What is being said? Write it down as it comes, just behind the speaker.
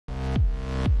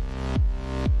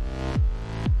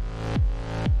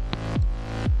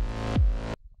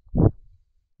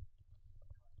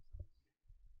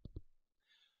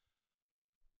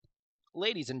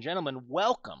ladies and gentlemen,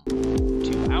 welcome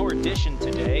to our edition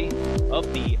today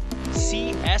of the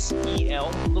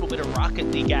CSEL. A little bit of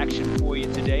Rocket League action for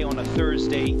you today on a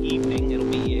Thursday evening. It'll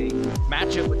be a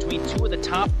matchup between two of the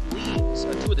top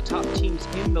teams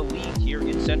in the league here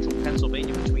in central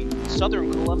Pennsylvania, between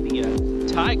Southern Columbia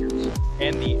Tigers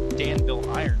and the Danville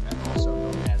Ironmen, also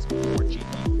known as 4G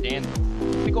Danville.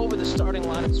 Let me go over the starting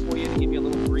lineups for you to give you a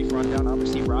little brief rundown.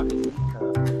 Obviously,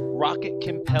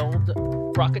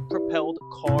 rocket-propelled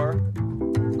car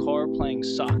playing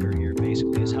soccer here,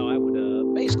 basically, is how I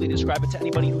would basically describe it to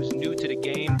anybody who's new to the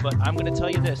game. But I'm going to tell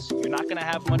you this: you're not going to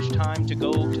have much time to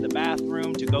go to the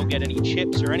bathroom, to go get any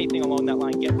chips or anything along that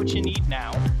line. Get what you need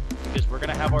now, because we're going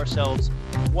to have ourselves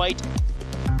quite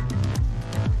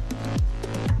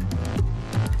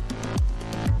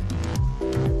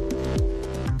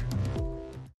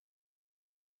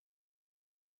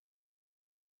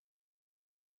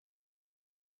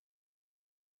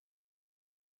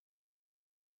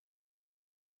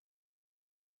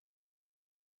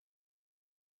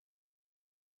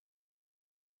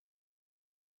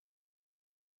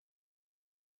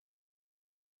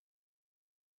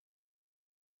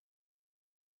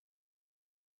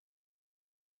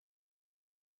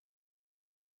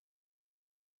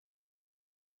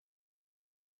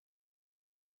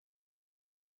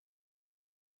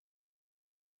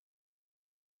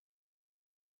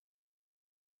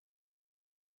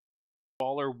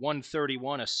baller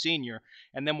 131, a senior,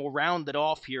 and then we'll round it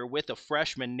off here with a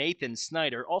freshman, Nathan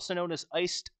Snyder, also known as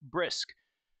Iced Brisk.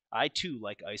 I too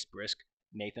like Iced Brisk,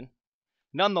 Nathan.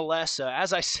 Nonetheless,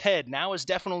 as I said, now is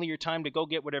definitely your time to go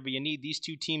get whatever you need. These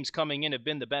two teams coming in have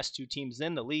been the best two teams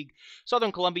in the league.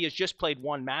 Southern Columbia has just played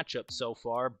one matchup so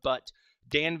far, but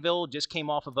Danville just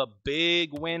came off of a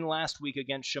big win last week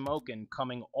against Shamokin,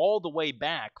 coming all the way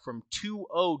back from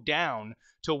 2-0 down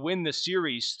to win the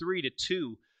series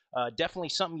 3-2. Definitely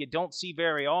something you don't see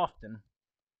very often.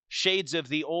 Shades of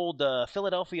the old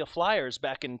Philadelphia Flyers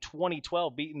back in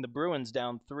 2012 beating the Bruins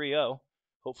down 3-0.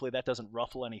 Hopefully that doesn't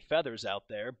ruffle any feathers out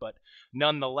there, but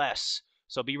nonetheless.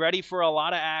 So be ready for a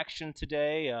lot of action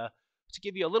today. To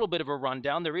give you a little bit of a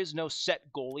rundown, there is no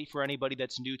set goalie for anybody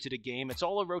that's new to the game. It's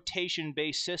all a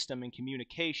rotation-based system in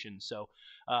communication. So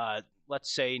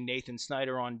let's say Nathan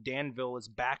Snyder on Danville is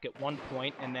back at one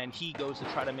point, and then he goes to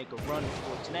try to make a run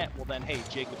towards net. Well, then, hey,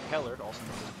 Jacob Kellert, also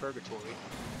known as Purgatory,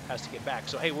 has to get back.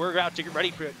 So, hey, we're about to get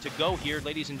ready to go here,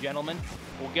 ladies and gentlemen.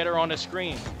 We'll get her on the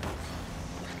screen.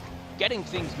 Getting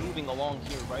things moving along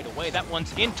here right away. That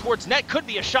one's in towards net. Could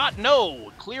be a shot.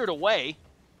 No, cleared away.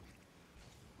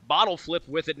 Bottle flip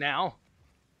with it now.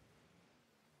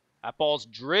 That ball's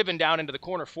driven down into the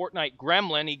corner. Fortnite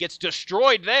Gremlin. He gets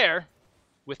destroyed there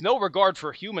with no regard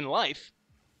for human life.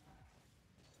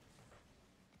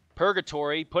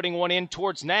 Purgatory putting one in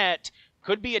towards net.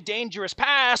 Could be a dangerous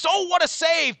pass. Oh, what a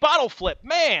save. Bottle flip.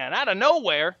 Man, out of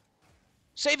nowhere.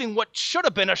 Saving what should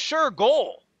have been a sure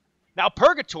goal. Now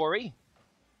Purgatory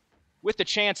with the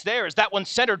chance there as that one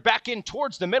centered back in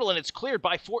towards the middle, and it's cleared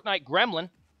by Fortnite Gremlin.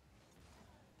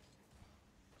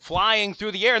 Flying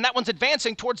through the air, and that one's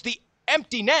advancing towards the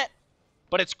empty net,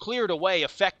 but it's cleared away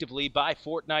effectively by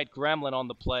Fortnite Gremlin on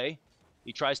the play.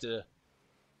 He tries to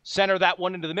center that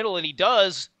one into the middle, and he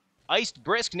does. Iced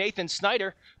Brisk, Nathan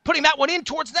Snyder, putting that one in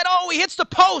towards net. Oh, he hits the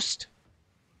post!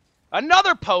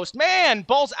 Another post. Man,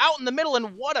 ball's out in the middle,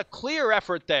 and what a clear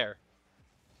effort there.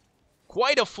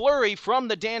 Quite a flurry from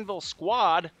the Danville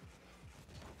squad,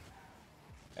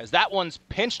 as that one's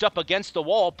pinched up against the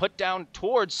wall, put down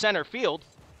towards center field.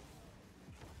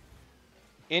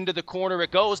 Into the corner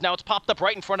it goes. Now it's popped up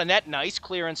right in front of net. Nice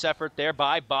clearance effort there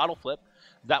by Bottle Flip.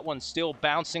 That one's still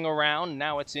bouncing around.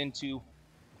 Now it's into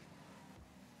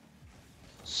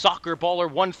Soccer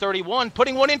Baller 131.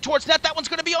 Putting one in towards net. That one's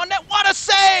going to be on net. What a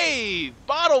save!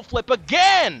 Bottle Flip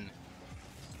again.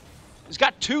 He's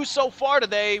got two so far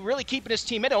today, really keeping his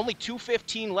team in. Only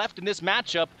 2:15 left in this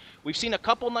matchup. We've seen a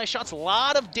couple nice shots. A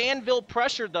lot of Danville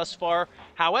pressure thus far.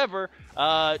 However,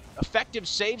 effective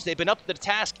saves. They've been up to the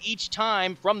task each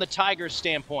time from the Tigers'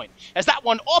 standpoint. As that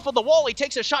one off of the wall, he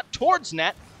takes a shot towards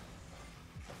net.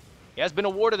 He has been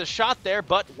awarded a shot there,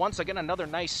 but once again, another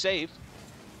nice save.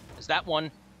 As that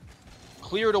one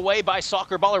cleared away by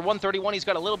Soccer Baller 131. He's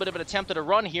got a little bit of an attempt at a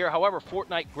run here. However,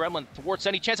 Fortnite Gremlin thwarts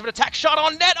any chance of an attack. Shot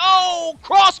on net. Oh,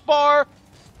 crossbar!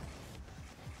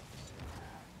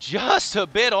 Just a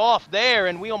bit off there,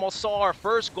 and we almost saw our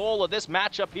first goal of this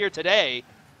matchup here today.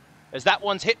 As that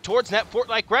one's hit towards net,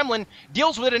 Fortnite Gremlin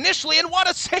deals with it initially, and what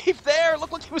a save there!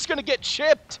 Looked like he was going to get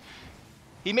chipped.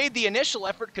 He made the initial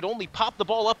effort, could only pop the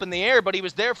ball up in the air, but he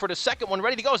was there for the second one,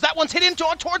 ready to go. As that one's hit into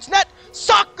towards net.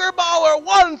 Soccer baller,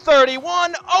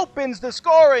 131, opens the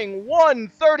scoring.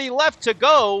 1:30 left to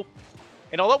go.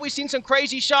 And although we've seen some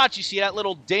crazy shots, you see that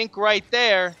little dink right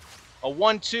there, a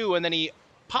 1-2, and then he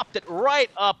popped it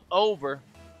right up over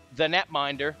the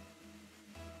netminder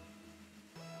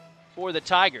for the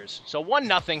Tigers. So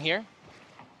 1-0 here.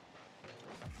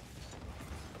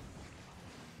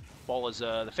 Ball is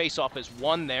the face-off is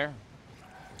won there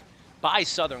by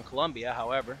Southern Columbia.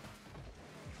 However,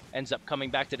 ends up coming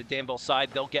back to the Danville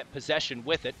side. They'll get possession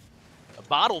with it. A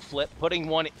bottle flip, putting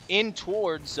one in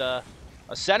towards a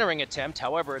centering attempt.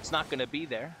 However, it's not going to be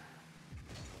there.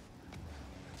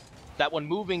 That one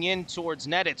moving in towards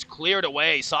net. It's cleared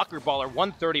away. Soccer baller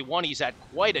 131. He's had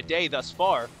quite a day thus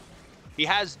far. He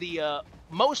has the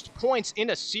most points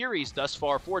in a series thus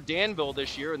far for Danville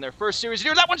this year in their first series.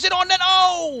 Here, that one's in on net.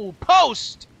 Oh,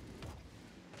 post.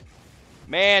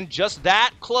 Man, just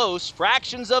that close,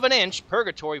 fractions of an inch.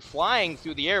 Purgatory flying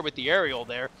through the air with the aerial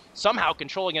there, somehow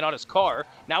controlling it on his car.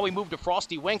 Now we move to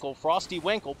Frosty Winkle. Frosty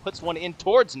Winkle puts one in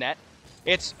towards net.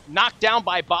 It's knocked down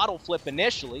by bottle flip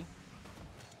initially.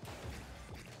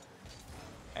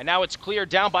 And now it's cleared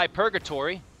down by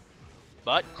Purgatory.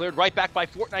 But cleared right back by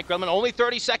Fortnite Gremlin. Only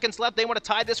 30 seconds left. They want to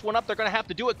tie this one up. They're going to have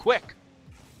to do it quick.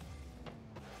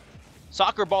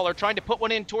 Soccer baller trying to put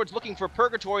one in towards looking for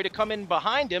Purgatory to come in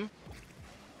behind him.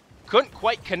 Couldn't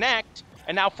quite connect.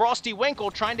 And now Frosty Winkle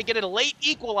trying to get a late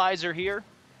equalizer here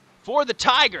for the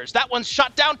Tigers. That one's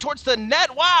shot down towards the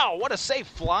net. Wow, what a save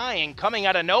flying coming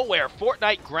out of nowhere.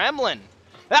 Fortnite Gremlin.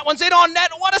 That one's in on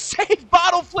net. What a save.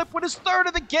 Bottle flip with his third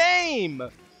of the game.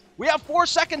 We have 4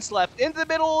 seconds left. Into the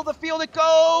middle of the field it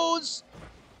goes.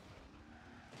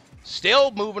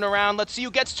 Still moving around. Let's see who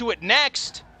gets to it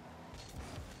next.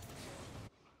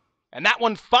 And that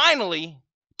one finally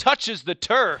touches the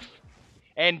turf.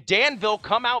 And Danville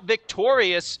come out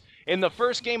victorious in the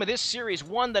first game of this series,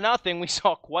 1-0. We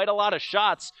saw quite a lot of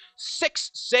shots. 6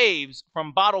 saves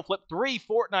from Bottle Flip, 3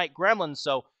 Fortnite Gremlins.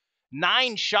 So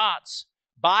 9 shots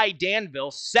by Danville,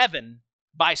 7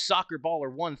 by Soccer Baller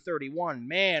 131.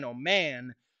 Man, oh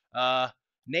man.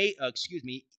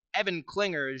 Evan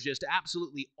Klinger is just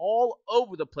absolutely all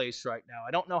over the place right now.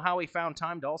 I don't know how he found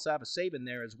time to also have a save in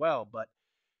there as well, but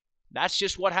that's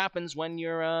just what happens when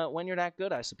you're that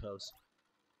good, I suppose.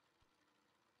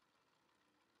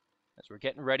 As we're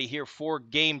getting ready here for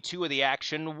Game 2 of the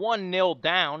action, 1-0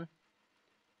 down,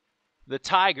 the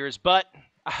Tigers, but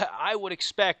I would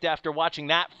expect after watching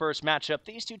that first matchup,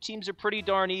 these two teams are pretty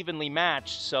darn evenly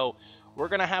matched. So we're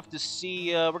gonna have to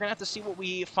see. What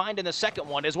we find in the second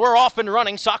one. As we're off and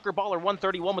running, Soccer Baller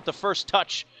 131 with the first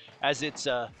touch, as it's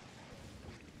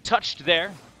touched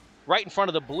there, right in front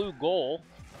of the blue goal.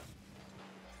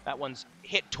 That one's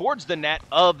hit towards the net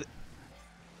of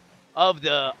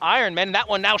the Ironmen. That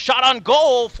one now shot on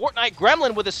goal. Fortnite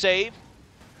Gremlin with a save.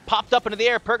 Popped up into the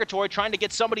air. Purgatory trying to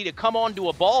get somebody to come onto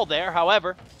a ball there.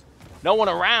 However, no one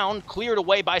around. Cleared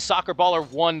away by Soccer Baller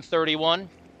 131.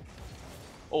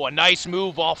 Oh, a nice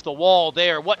move off the wall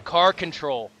there. What car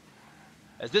control.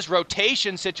 As this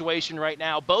rotation situation right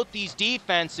now, both these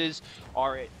defenses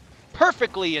are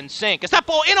perfectly in sync. As that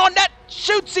ball in on net,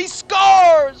 shoots, he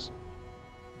scores!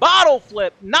 Bottle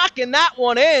flip, knocking that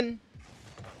one in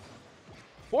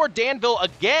for Danville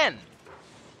again.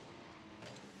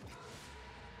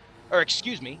 Or,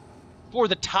 excuse me, for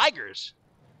the Tigers.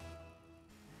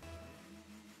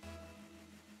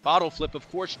 Bottle flip, of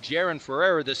course, Jaron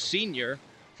Ferreira, the senior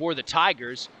for the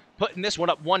Tigers, putting this one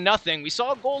up 1-0. We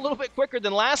saw a goal a little bit quicker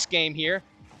than last game here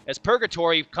as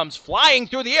Purgatory comes flying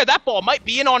through the air. That ball might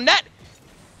be in on net.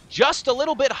 Just a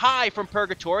little bit high from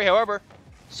Purgatory. However,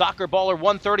 Soccer Baller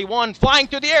 131 flying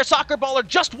through the air. Soccer Baller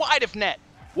just wide of net.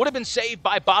 Would have been saved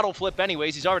by Bottle Flip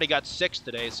anyways. He's already got 6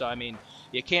 today, so I mean,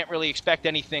 you can't really expect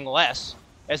anything less.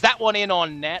 As that one in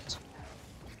on net.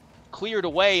 Cleared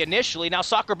away initially. Now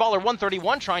Soccer Baller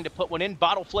 131 trying to put one in.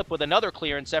 Bottle Flip with another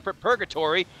clearance effort.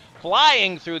 Purgatory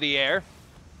flying through the air.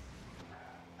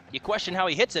 You question how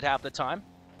he hits it half the time.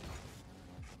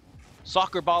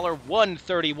 Soccer Baller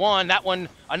 131. That one,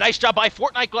 a nice job by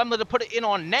Fortnite Gremlin to put it in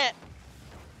on net.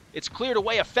 It's cleared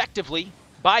away effectively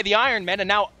by the Ironmen, and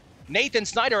now Nathan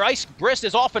Snyder, Ice Brist,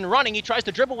 is off and running. He tries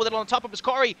to dribble with it on top of his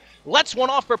car. He lets one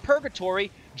off for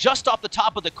Purgatory, just off the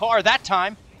top of the car that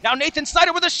time. Now Nathan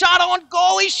Snyder with a shot on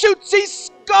goal. He shoots, he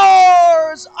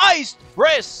scores! Ice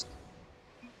Brist.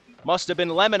 Must have been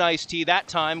lemon iced tea that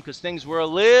time because things were a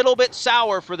little bit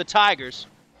sour for the Tigers.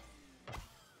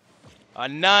 A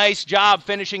nice job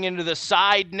finishing into the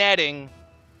side netting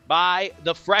by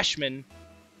the freshman.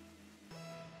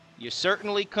 You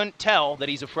certainly couldn't tell that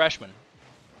he's a freshman.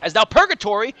 As now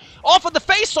Purgatory, off of the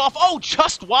face-off, oh,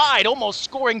 just wide, almost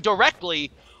scoring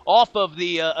directly off of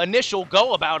the initial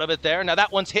go-about of it there. Now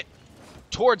that one's hit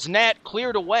towards net,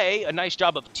 cleared away. A nice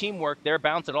job of teamwork there,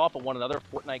 bouncing off of one another.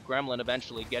 Fortnite Gremlin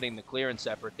eventually getting the clearance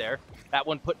effort there. That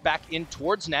one put back in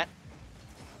towards net.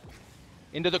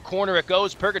 Into the corner it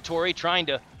goes. Purgatory trying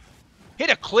to hit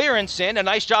a clearance in. A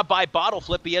nice job by Bottle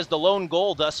Flip. He has the lone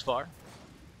goal thus far.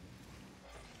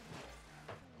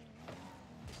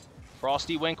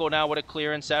 Frosty Winkle now with a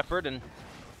clearance effort, and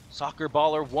Soccer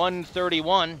Baller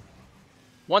 131.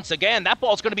 Once again, that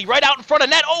ball's going to be right out in front of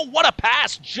net. Oh, what a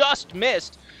pass! Just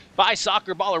missed by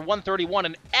Soccer Baller 131.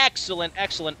 An excellent,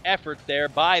 excellent effort there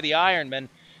by the Ironmen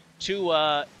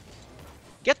to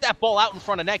get that ball out in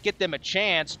front of net, get them a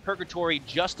chance. Purgatory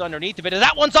just underneath of it.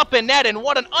 That one's up in net, and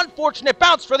what an unfortunate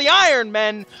bounce for the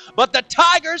Ironmen. But the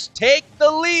Tigers take the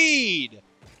lead.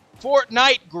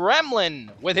 Fortnite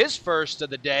Gremlin with his first of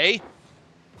the day.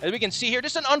 As we can see here,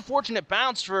 just an unfortunate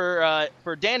bounce for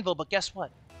Danville, but guess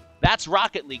what? That's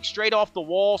Rocket League. Straight off the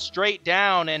wall, straight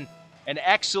down, and an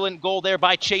excellent goal there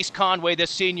by Chase Conway, the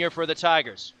senior for the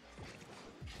Tigers.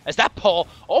 As that ball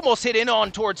almost hit in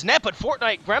on towards net, but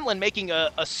Fortnite Gremlin making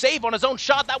a save on his own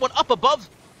shot. That one up above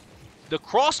the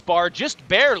crossbar, just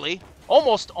barely,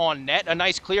 almost on net. A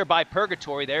nice clear by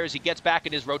Purgatory there as he gets back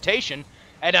in his rotation.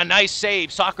 And a nice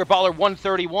save. Soccer Baller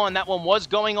 131. That one was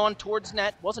going on towards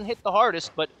net. Wasn't hit the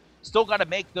hardest, but still got to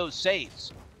make those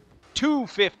saves.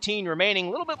 2:15 remaining. A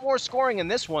little bit more scoring in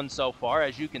this one so far,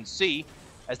 as you can see,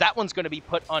 as that one's going to be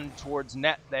put on towards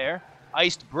net there.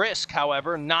 Iced Brisk,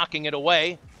 however, knocking it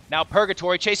away. Now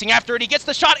Purgatory chasing after it. He gets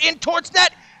the shot in towards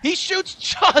net. He shoots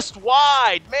just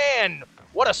wide. Man,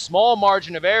 what a small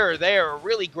margin of error there. A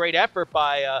really great effort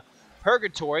by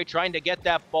Purgatory trying to get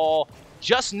that ball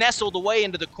just nestled away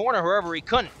into the corner wherever he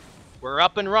couldn't. We're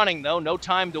up and running, though. No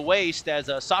time to waste as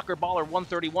a Soccer Baller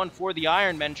 131 for the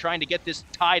Ironmen trying to get this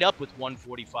tied up with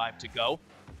 1:45 to go.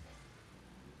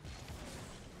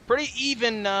 Pretty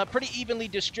evenly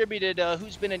distributed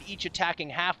who's been in each attacking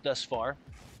half thus far.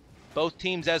 Both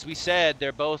teams, as we said,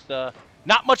 they're both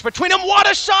not much between them. What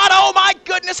a shot! Oh my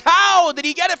goodness, how did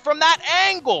he get it from that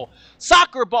angle?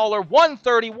 Soccer Baller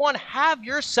 131, have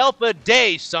yourself a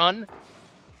day, son.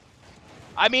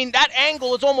 I mean, that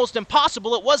angle is almost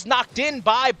impossible. It was knocked in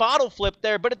by Bottle Flip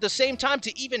there, but at the same time,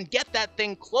 to even get that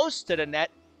thing close to the net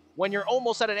when you're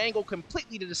almost at an angle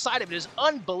completely to the side of it is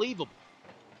unbelievable.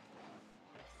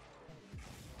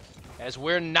 As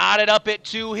we're knotted up at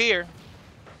 2 here.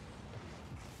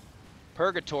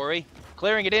 Purgatory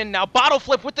clearing it in. Now Bottle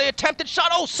Flip with the attempted shot.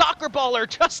 Oh, Soccer Baller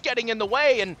just getting in the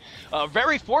way, and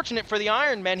very fortunate for the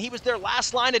Ironmen. He was their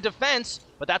last line of defense,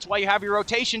 but that's why you have your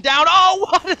rotation down. Oh,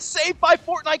 what a save by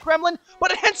Fortnite Gremlin,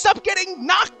 but it ends up getting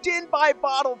knocked in by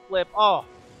Bottle Flip. Oh,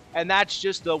 and that's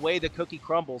just the way the cookie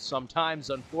crumbles sometimes,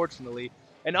 unfortunately.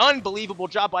 An unbelievable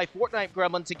job by Fortnite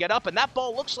Gremlin to get up, and that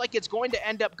ball looks like it's going to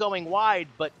end up going wide,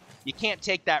 but you can't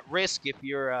take that risk if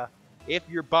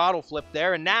you're Bottle Flip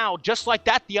there. And now, just like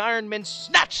that, the Ironmen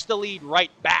snatch the lead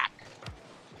right back.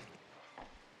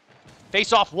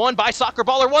 Face-off won by Soccer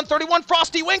Baller 131.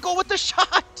 Frosty Winkle with the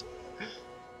shot.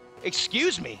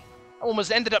 Excuse me. I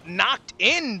almost ended up knocked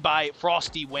in by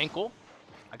Frosty Winkle.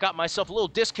 I got myself a little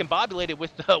discombobulated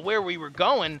with where we were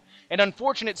going. An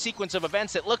unfortunate sequence of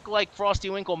events. It looked like Frosty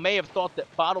Winkle may have thought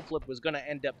that Bottle Flip was going to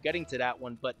end up getting to that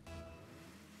one, but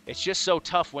it's just so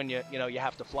tough when you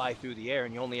have to fly through the air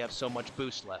and you only have so much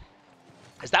boost left.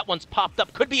 As that one's popped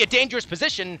up, could be a dangerous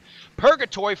position.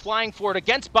 Purgatory flying for it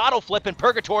against Bottle Flip, and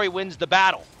Purgatory wins the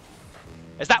battle.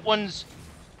 As that one's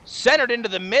centered into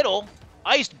the middle,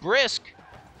 Iced Brisk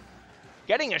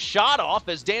getting a shot off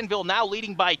as Danville now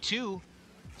leading by 2,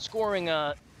 scoring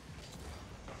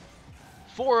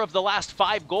 4 of the last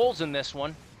 5 goals in this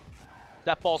one.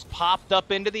 That ball's popped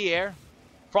up into the air.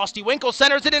 Frosty Winkle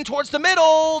centers it in towards the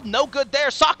middle. No good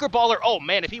there. Soccer Baller. Oh,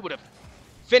 man, if he would have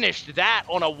finished that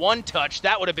on a one-touch,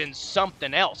 that would have been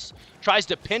something else. Tries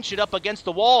to pinch it up against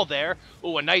the wall there.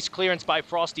 Oh, a nice clearance by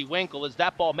Frosty Winkle as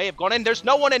that ball may have gone in. There's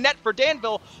no one in net for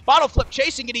Danville. Bottle Flip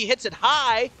chasing it. He hits it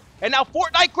high. And now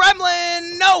Fortnite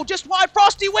Gremlin. No, just wide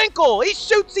Frosty Winkle. He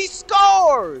shoots. He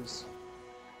scores.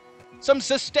 Some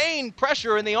sustained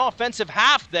pressure in the offensive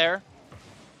half there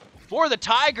for the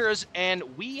Tigers, and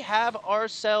we have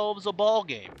ourselves a ball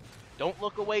game. Don't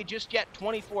look away just yet.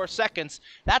 24 seconds.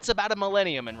 That's about a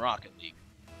millennium in Rocket League.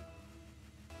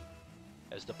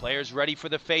 As the players ready for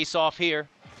the face-off here,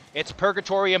 it's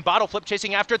Purgatory and Bottle Flip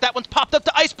chasing after it. That one's popped up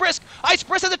to Ice Brisk. Ice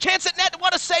Brisk has a chance at net.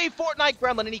 What a save, Fortnite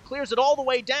Gremlin, and he clears it all the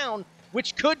way down,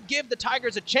 which could give the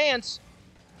Tigers a chance.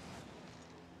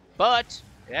 But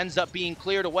it ends up being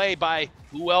cleared away by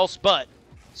who else but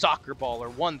Soccer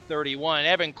Baller 131.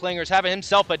 Evan Klinger's having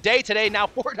himself a day today. Now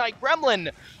Fortnite Gremlin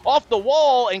off the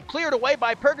wall and cleared away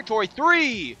by Purgatory.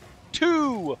 3,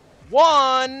 2,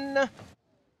 1.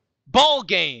 Ball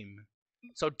game.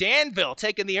 So Danville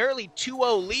taking the early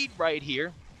 2-0 lead right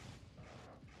here,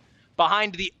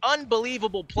 behind the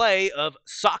unbelievable play of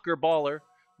Soccer Baller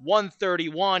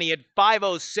 131. He had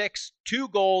 506, 2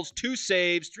 goals, 2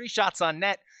 saves, 3 shots on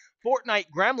net. Fortnite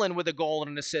Gremlin with a goal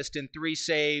and an assist and 3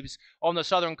 saves on the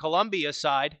Southern Columbia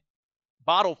side.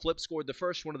 Bottle Flip scored the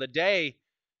first one of the day.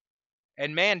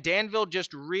 And man, Danville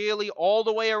just really all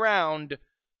the way around.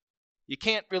 You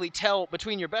can't really tell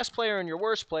between your best player and your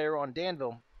worst player on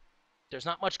Danville. There's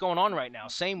not much going on right now.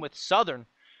 Same with Southern.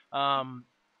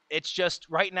 It's just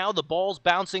right now the ball's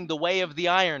bouncing the way of the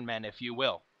Iron Men, if you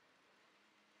will.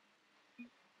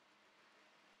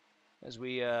 As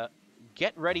we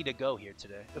get ready to go here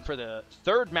today for the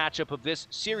third matchup of this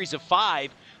series of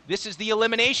 5. This is the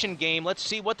elimination game. Let's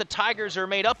see what the Tigers are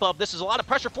made up of. This is a lot of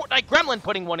pressure. Fortnite Gremlin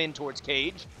putting one in towards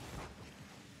Cage.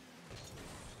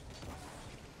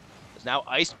 There's now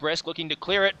Ice Brisk looking to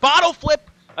clear it. Bottle Flip,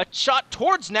 a shot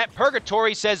towards net.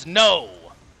 Purgatory says no.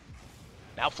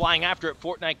 Now flying after it,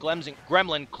 Fortnite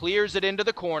Gremlin clears it into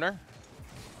the corner.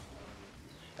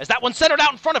 As that one's centered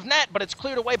out in front of net, but it's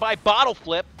cleared away by Bottle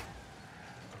Flip.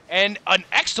 And an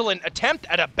excellent attempt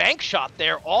at a bank shot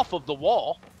there off of the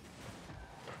wall.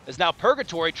 As now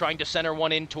Purgatory trying to center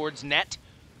one in towards net.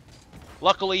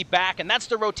 Luckily back, and that's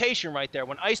the rotation right there.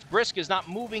 When Ice Brisk is not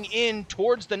moving in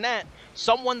towards the net,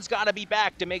 someone's got to be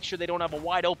back to make sure they don't have a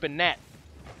wide open net.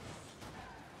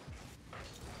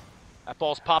 That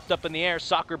ball's popped up in the air.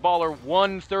 Soccer Baller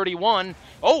 131.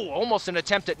 Oh, almost an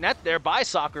attempt at net there by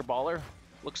Soccer Baller.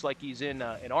 Looks like he's in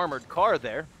an armored car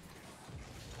there.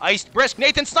 Ice Brisk,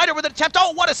 Nathan Snyder with an attempt.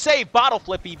 Oh, what a save. Bottle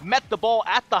Flip. He met the ball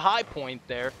at the high point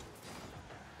there.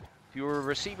 If you were a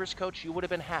receivers coach, you would have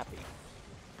been happy.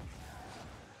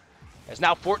 As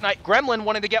now Fortnite Gremlin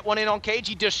wanting to get one in on Cage.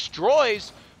 He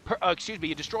destroys,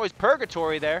 he destroys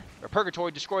Purgatory there. Or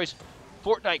Purgatory destroys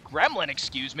Fortnite Gremlin,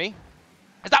 excuse me.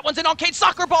 As that one's in on Cage.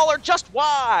 Soccer Baller just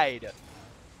wide.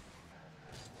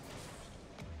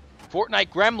 Fortnite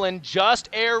Gremlin just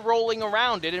air rolling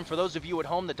around it. And for those of you at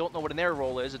home that don't know what an air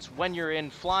roll is, it's when you're in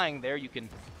flying there, you can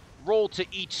roll to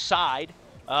each side.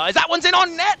 As that one's in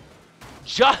on net.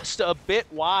 Just a bit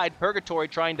wide. Purgatory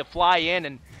trying to fly in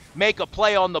and make a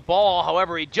play on the ball.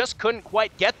 However, he just couldn't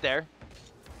quite get there.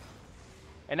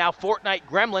 And now Fortnite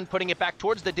Gremlin putting it back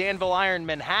towards the Danville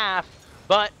Ironman half.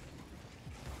 But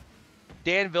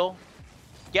Danville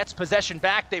gets possession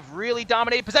back. They've really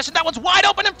dominated possession. That one's wide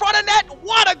open in front of net.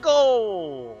 What a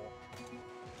goal!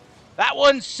 That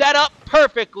one's set up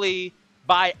perfectly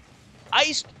by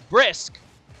Ice Brisk.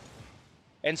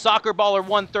 And Soccer Baller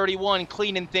 131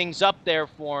 cleaning things up there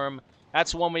for him.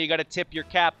 That's one where you got to tip your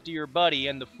cap to your buddy.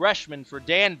 And the freshman for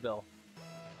Danville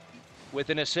with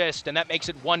an assist. And that makes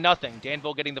it 1-0.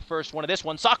 Danville getting the first one of this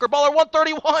one. Soccer Baller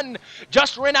 131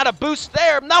 just ran out of boost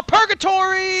there. Now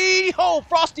Purgatory! Oh,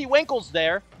 Frosty Winkle's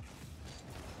there.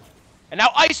 And now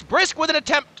Ice Brisk with an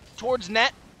attempt towards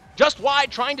net. Just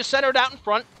wide, trying to center it out in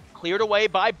front. Cleared away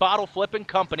by Bottle Flip and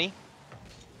company.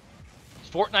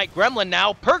 Fortnite Gremlin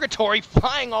now. Purgatory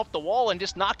flying off the wall and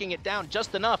just knocking it down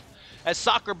just enough. As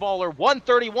Soccer Baller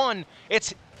 131.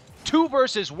 It's 2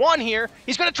 versus 1 here.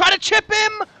 He's going to try to chip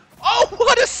him. Oh,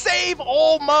 what a save.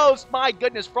 Almost. My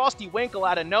goodness. Frosty Winkle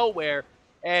out of nowhere.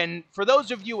 And for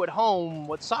those of you at home,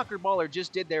 what Soccer Baller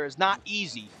just did there is not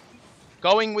easy.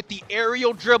 Going with the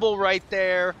aerial dribble right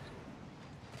there.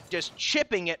 Just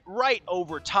chipping it right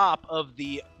over top of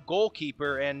the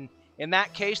goalkeeper. And in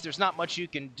that case, there's not much you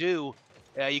can do.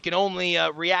 You can only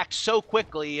react so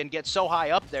quickly and get so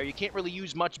high up there. You can't really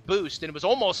use much boost. And it was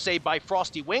almost saved by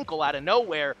Frosty Winkle out of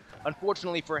nowhere.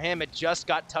 Unfortunately for him, it just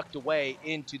got tucked away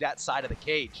into that side of the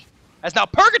cage. As now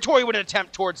Purgatory with an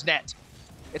attempt towards net.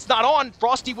 It's not on.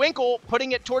 Frosty Winkle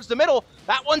putting it towards the middle.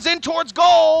 That one's in towards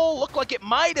goal. Looked like it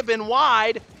might have been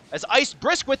wide. As Ice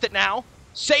Brisk with it now.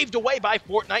 Saved away by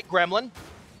Fortnite Gremlin.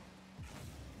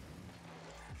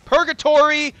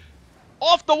 Purgatory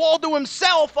off the wall to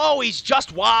himself. Oh, he's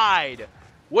just wide.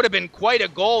 Would have been quite a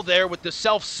goal there with the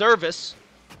self-service.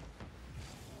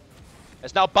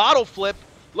 As now Bottle Flip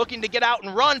looking to get out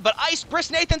and run, but Ice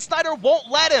Brisk Nathan Snyder won't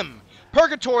let him.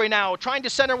 Purgatory now trying to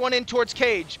center one in towards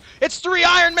Cage. It's 3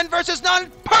 Ironmen versus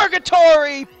none.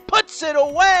 Purgatory puts it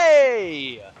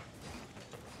away.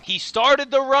 He started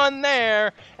the run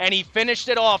there, and he finished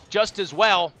it off just as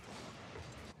well.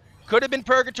 Could have been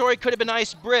Purgatory, could have been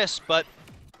Ice Brisk, but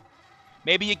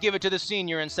maybe you give it to the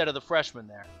senior instead of the freshman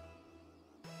there.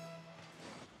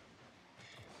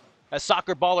 As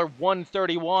Soccer Baller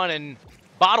 131 and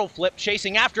Bottle flip,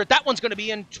 chasing after it. That one's going to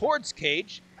be in towards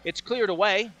cage. It's cleared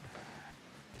away.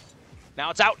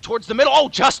 Now it's out towards the middle. Oh,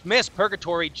 just missed.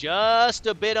 Purgatory just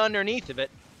a bit underneath of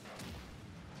it.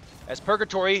 As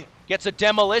Purgatory gets a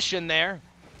demolition there.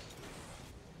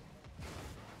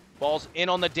 Ball's in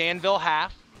on the Danville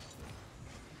half.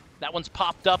 That one's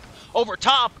popped up over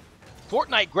top.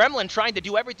 Fortnite Gremlin trying to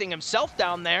do everything himself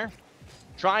down there.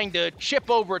 Trying to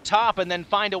chip over top and then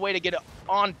find a way to get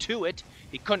onto it.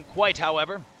 He couldn't quite,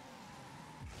 however.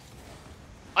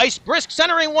 Ice Brisk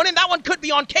centering one in. That one could be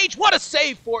on cage. What a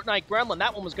save, Fortnite Gremlin.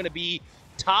 That one was going to be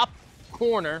top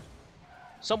corner.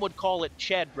 Some would call it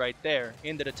Ched right there,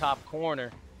 into the top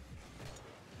corner.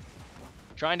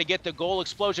 Trying to get the goal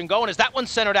explosion going as that one's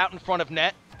centered out in front of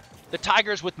net. The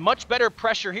Tigers with much better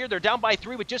pressure here. They're down by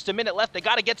 3 with just a minute left. They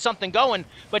got to get something going.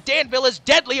 But Danville is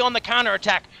deadly on the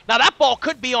counterattack. Now that ball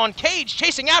could be on cage,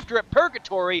 chasing after it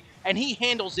Purgatory, and he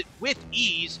handles it with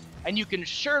ease. And you can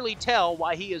surely tell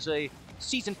why he is a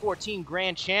Season 14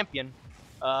 Grand Champion.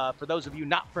 For those of you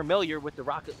not familiar with the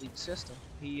Rocket League system,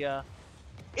 he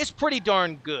is pretty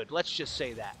darn good. Let's just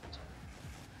say that.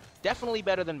 Definitely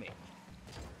better than me.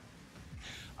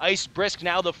 Ice Brisk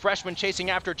now the freshman chasing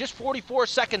after. Just 44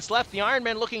 seconds left. The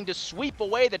Ironmen looking to sweep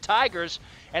away the Tigers.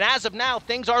 And as of now,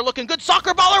 things are looking good.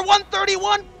 Soccer Baller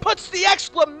 131 puts the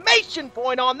exclamation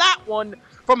point on that one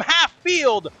from half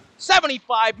field.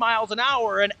 75 miles an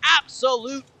hour. An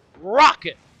absolute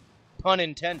rocket. Pun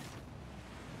intended.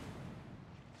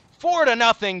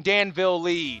 4-0 Danville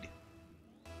lead.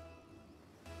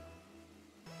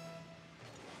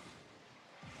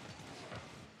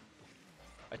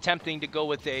 Attempting to go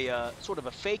with a sort of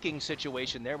a faking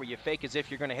situation there where you fake as if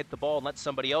you're going to hit the ball and let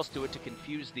somebody else do it to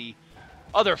confuse the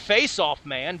other face-off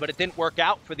man, but it didn't work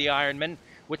out for the Ironmen.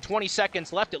 With 20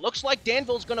 seconds left, it looks like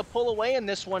Danville's going to pull away in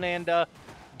this one and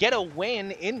get a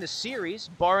win in the series,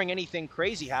 barring anything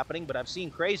crazy happening, but I've seen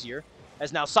crazier.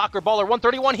 As now Soccer Baller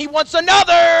 131, he wants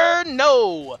another!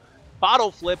 No!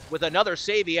 Bottle flip with another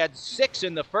save. He had 6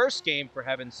 in the first game, for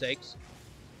heaven's sakes.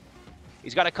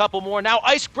 He's got a couple more now.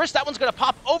 Ice Brisk, that one's going to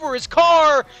pop over his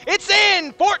car. It's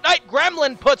in! Fortnite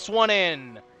Gremlin puts one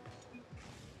in.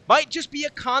 Might just be a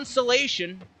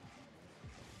consolation.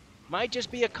 Might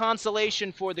just be a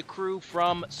consolation for the crew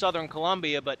from Southern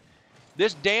Columbia, but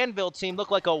this Danville team look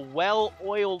like a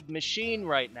well-oiled machine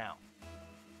right now.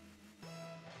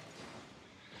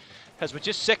 As with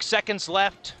just 6 seconds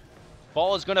left,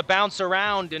 ball is going to bounce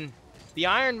around, and the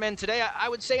Ironmen today, I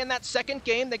would say in that second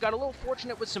game, they got a little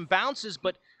fortunate with some bounces,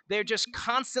 but they're just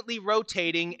constantly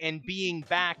rotating and being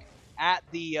back at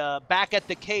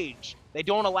the cage. They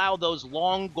don't allow those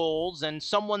long goals, and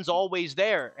someone's always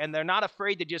there, and they're not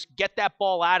afraid to just get that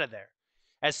ball out of there.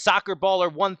 As Soccer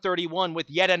Baller 131 with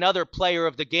yet another player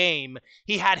of the game,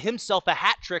 he had himself a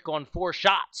hat trick on 4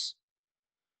 shots.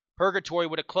 Purgatory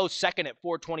with a close second at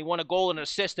 421, a goal, an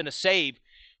assist, and a save.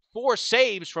 4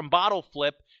 saves from Bottle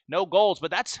Flip. No goals,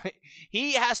 but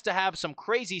he has to have some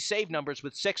crazy save numbers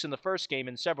with 6 in the first game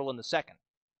and several in the second.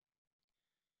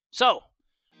 So,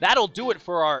 that'll do it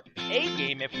for our A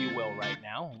game, if you will, right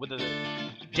now, with a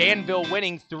Danville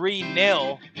winning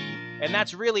 3-0. And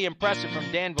that's really impressive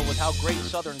from Danville with how great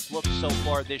Southern's looked so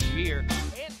far this year.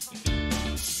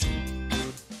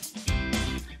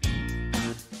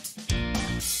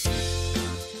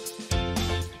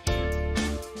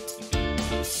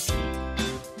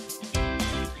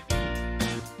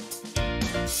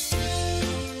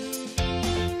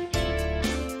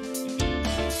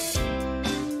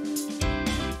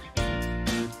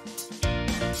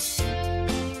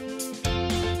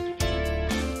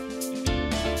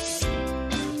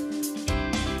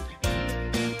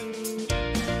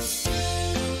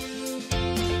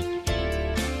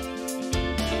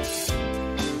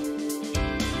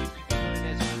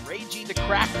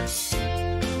 Crackers.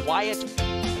 Wyatt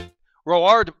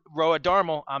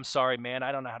Roadarmo. I'm sorry, man.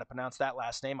 I don't know how to pronounce that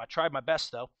last name. I tried my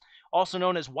best, though. Also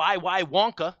known as YY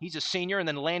Wonka. He's a senior. And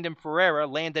then Landon Ferreira,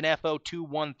 Landon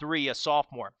FO213, a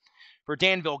sophomore. For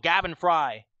Danville, Gavin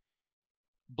Fry.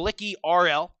 Blicky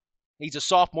RL. He's a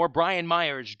sophomore. Brian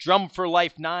Myers, Drum for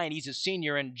Life 9. He's a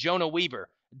senior. And Jonah Weaver,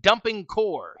 Dumping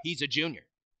Core. He's a junior.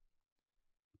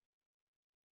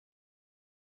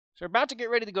 So we're about to get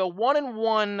ready to go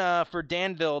 1-1 for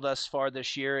Danville thus far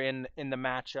this year in the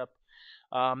matchup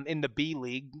in the B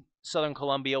League. Southern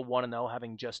Columbia 1-0,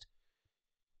 having just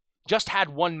had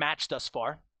one match thus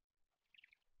far.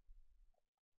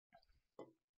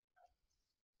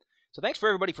 So thanks for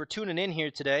everybody for tuning in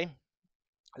here today.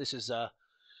 This is the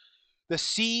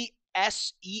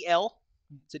CSEL.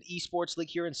 It's an esports league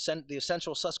here in the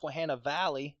Central Susquehanna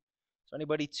Valley. So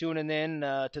anybody tuning in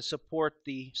to support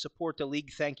the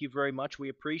league, thank you very much. We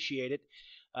appreciate it.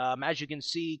 As you can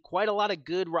see, quite a lot of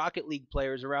good Rocket League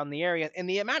players around the area, and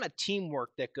the amount of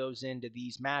teamwork that goes into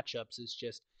these matchups is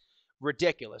just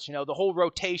ridiculous. You know, the whole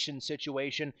rotation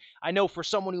situation, I know for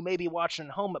someone who may be watching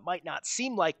at home, it might not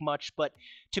seem like much, but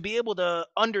to be able to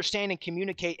understand and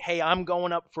communicate, hey, I'm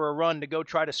going up for a run to go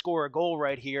try to score a goal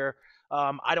right here.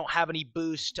 I don't have any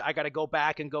boost. I got to go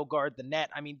back and go guard the net.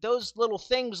 I mean, those little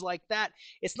things like that,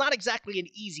 it's not exactly an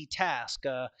easy task.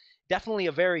 Definitely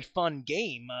a very fun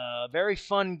game.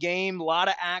 A lot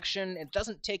of action. It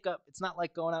doesn't take up, it's not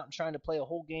like going out and trying to play a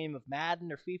whole game of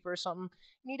Madden or FIFA or something.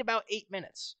 You need about 8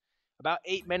 minutes. About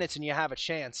 8 minutes and you have a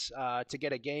chance to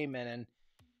get a game in. And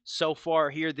so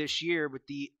far here this year, with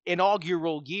the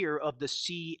inaugural year of the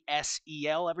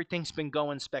CSEL, everything's been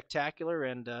going spectacular,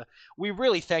 and we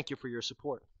really thank you for your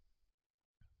support.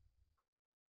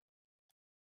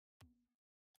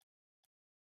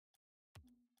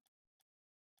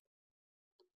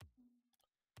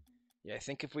 Yeah, I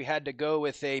think if we had to go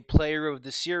with a player of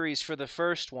the series for the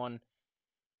first one,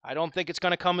 I don't think it's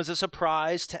going to come as a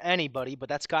surprise to anybody, but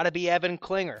that's got to be Evan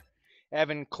Klinger.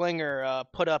 Evan Klinger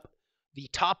put up the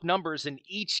top numbers in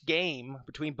each game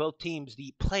between both teams,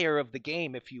 the player of the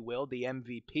game, if you will, the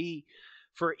MVP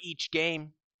for each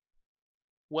game.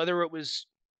 Whether it was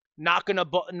knocking a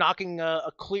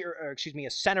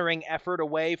centering effort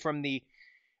away from the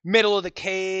middle of the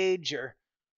cage, or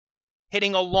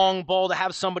hitting a long ball to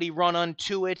have somebody run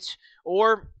onto it,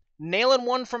 or nailing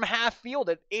one from half field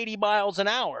at 80 miles an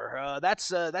hour. That's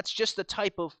just the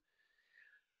type of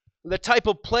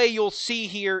play you'll see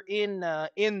here in the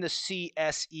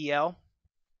CSEL.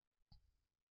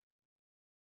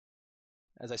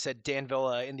 As I said,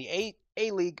 Danville in the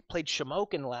A League played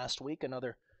Shamokin last week,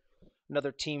 another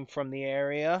team from the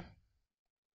area.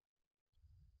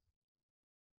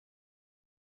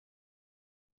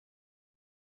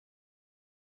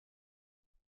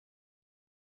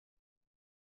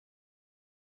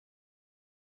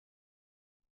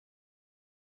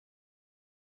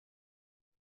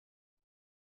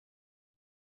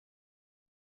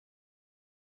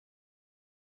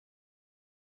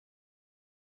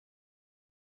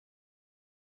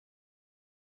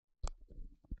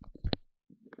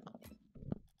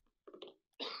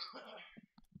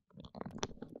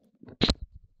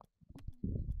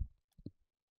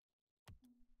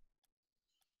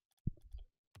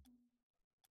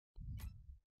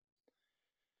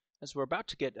 As we're about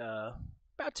to get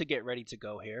ready to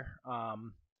go here,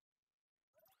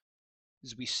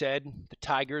 as we said, the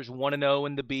Tigers 1-0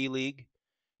 in the B League.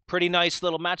 Pretty nice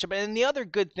little matchup. And the other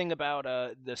good thing about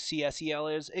the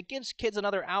CSEL is it gives kids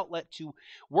another outlet to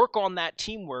work on that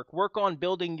teamwork, work on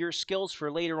building your skills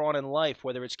for later on in life,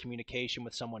 whether it's communication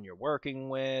with someone you're working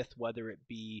with, whether it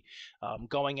be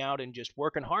going out and just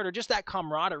working hard, or just that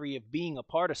camaraderie of being a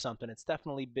part of something. It's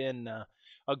definitely been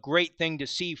a great thing to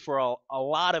see for a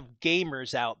lot of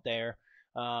gamers out there,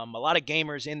 a lot of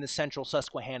gamers in the central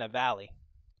Susquehanna Valley.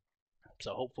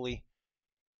 So hopefully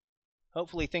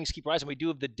things keep rising. We do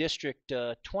have the district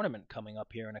tournament coming up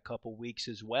here in a couple weeks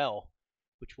as well,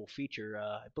 which will feature,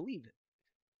 I believe,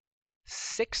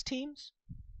 5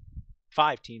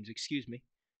 teams, excuse me,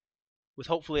 with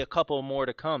hopefully a couple more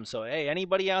to come. So, hey,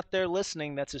 anybody out there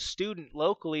listening that's a student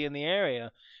locally in the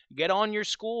area, get on your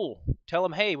school. Tell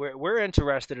them, hey, we're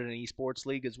interested in an esports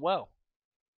league as well.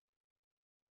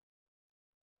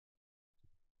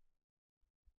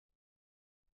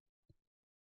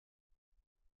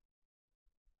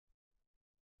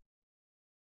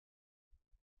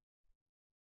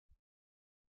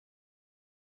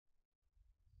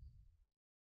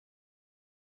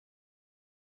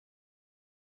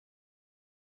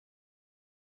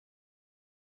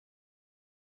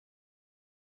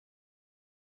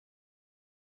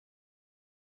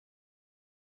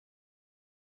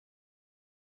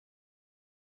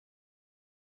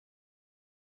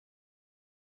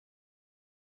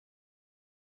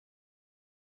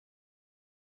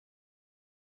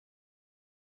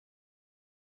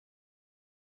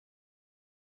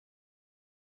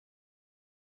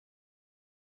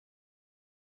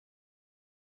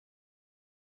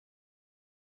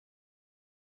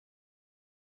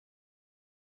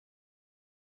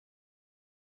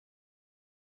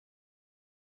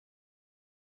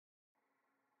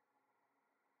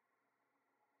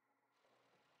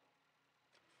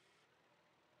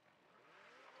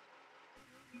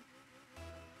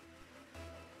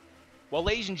 Well,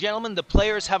 ladies and gentlemen, the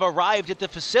players have arrived at the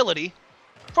facility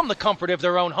from the comfort of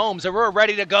their own homes, and we're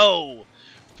ready to go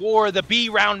for the B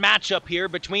round matchup here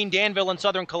between Danville and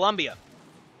Southern Columbia.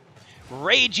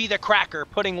 Ragey the Cracker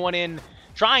putting one in,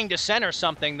 trying to center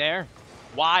something there.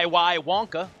 YY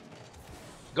Wonka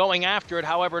going after it.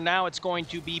 However, now it's going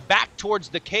to be back towards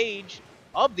the cage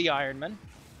of the Ironman.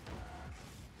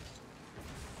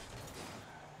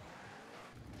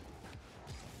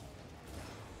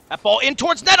 That ball in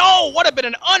towards net. Oh, would have been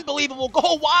an unbelievable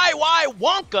goal. YY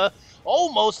Wonka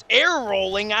almost air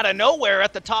rolling out of nowhere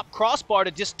at the top crossbar to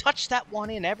just touch that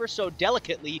one in ever so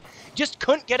delicately. Just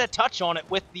couldn't get a touch on it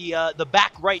with the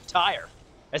back right tire.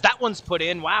 As that one's put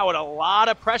in, wow, and a lot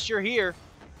of pressure here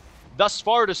thus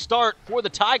far to start for the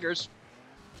Tigers.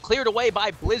 Cleared away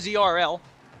by Blizzy RL.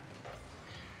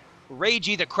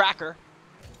 Ragey the Cracker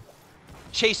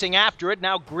chasing after it.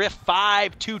 Now Griff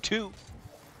 5-2-2.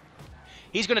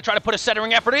 He's going to try to put a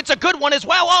centering effort. It's a good one as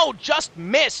well. Oh, just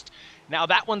missed. Now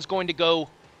that one's going to go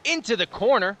into the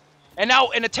corner. And now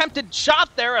an attempted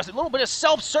shot there. A little bit of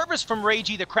self-service from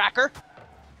Ragey the Cracker.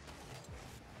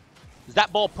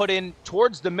 That ball put in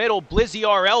towards the middle. Blizzy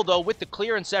RL, though, with the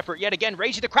clearance effort yet again.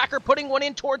 Ragey the Cracker putting one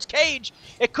in towards cage.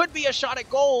 It could be a shot at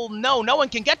goal. No one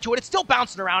can get to it. It's still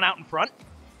bouncing around out in front.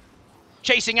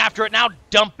 Chasing after it now.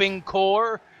 Dumping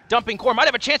Core. Dumping Core might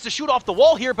have a chance to shoot off the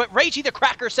wall here, but Ragey the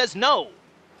Cracker says no.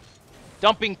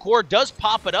 Dumping Core does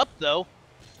pop it up, though.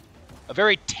 A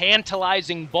very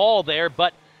tantalizing ball there,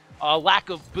 but a lack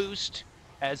of boost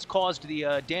has caused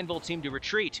the Danville team to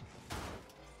retreat.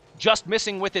 Just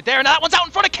missing with it there. Now that one's out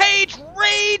in front of cage.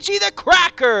 Ragey the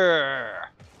Cracker.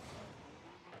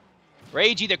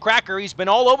 Ragey the Cracker, he's been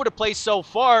all over the place so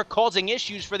far, causing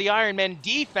issues for the Ironman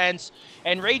defense.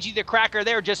 And Ragey the Cracker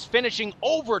there just finishing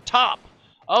over top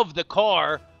of the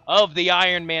car of the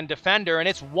Ironman defender. And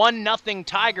it's 1-0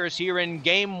 Tigers here in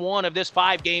Game 1 of this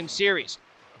 5-game series.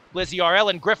 Blizzy RL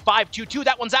and Griff 5-2-2.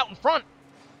 That one's out in front.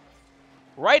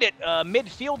 Right at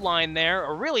midfield line there.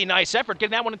 A really nice effort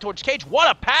getting that one in towards cage.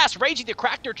 What a pass. Ragey the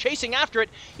Cracker chasing after it.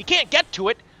 He can't get to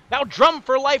it. Now Drum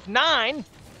for Life 9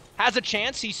 has a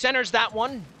chance. He centers that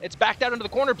one. It's backed out into the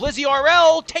corner. Blizzy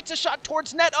RL takes a shot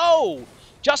towards net. Oh,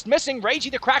 just missing.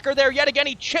 Ragey the Cracker there yet again.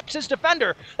 He chips his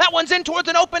defender. That one's in towards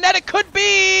an open net. It could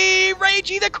be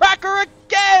Ragey the Cracker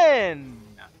again.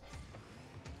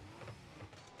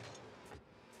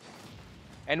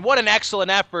 And what an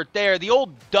excellent effort there. The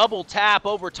old double tap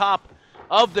over top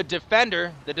of the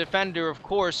defender. The defender, of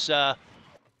course,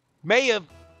 may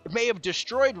have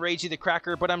destroyed Ragey the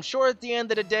Cracker, but I'm sure at the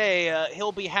end of the day,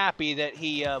 he'll be happy that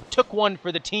he took one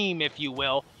for the team, if you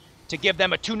will, to give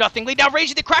them a 2-0 lead. Now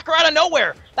Ragey the Cracker out of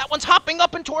nowhere. That one's hopping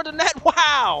up and toward the net.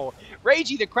 Wow.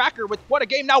 Ragey the Cracker with what a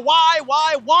game. Now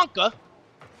YY Wonka.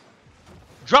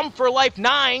 Drum for Life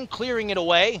 9 clearing it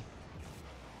away.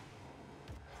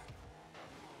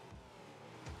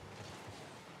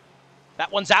 That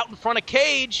one's out in front of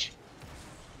cage.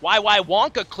 YY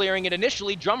Wonka clearing it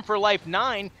initially. Drum for Life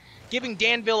 9, giving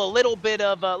Danville a little bit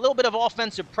of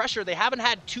offensive pressure. They haven't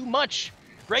had too much.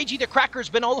 Ragey the Cracker's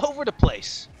been all over the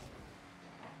place.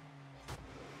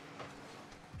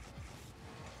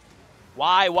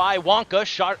 YY Wonka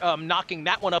shot, knocking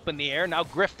that one up in the air. Now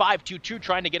Griff 5-2-2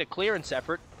 trying to get a clearance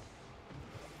effort.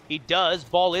 He does.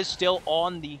 Ball is still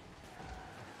on the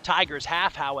Tigers'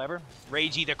 half, however.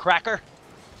 Ragey the Cracker.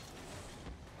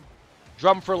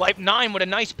 Drum for Life 9 with a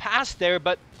nice pass there,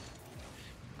 but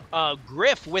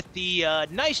Griff with the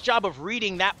nice job of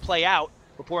reading that play out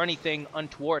before anything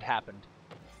untoward happened.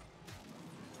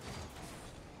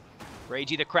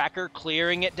 Ragey the Cracker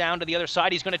clearing it down to the other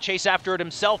side. He's going to chase after it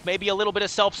himself. Maybe a little bit of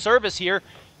self-service here.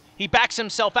 He backs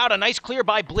himself out. A nice clear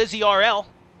by Blizzy RL.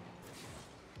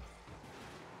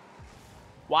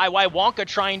 YY Wonka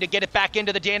trying to get it back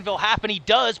into the Danville half, and he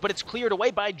does, but it's cleared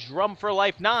away by Drum for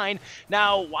Life 9.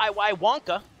 Now, YY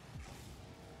Wonka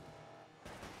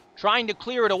trying to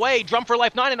clear it away. Drum for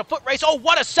Life 9 in a foot race. Oh,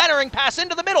 what a centering pass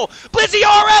into the middle. Blizzy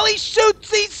RL, he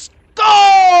shoots, he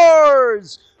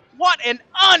scores! What an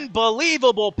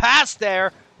unbelievable pass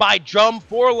there by Drum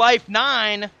for Life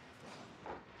 9.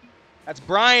 That's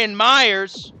Brian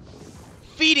Myers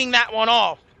feeding that one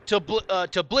off to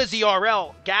Blizzy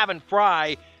RL, Gavin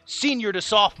Fry, senior to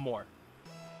sophomore.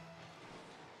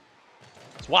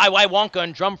 It's YY Wonka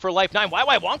and Drum for Life 9.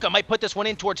 YY Wonka might put this one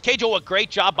in towards cage. Oh, a great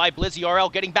job by Blizzy RL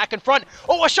getting back in front.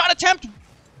 Oh, a shot attempt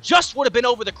just would have been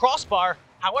over the crossbar.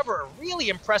 However, a really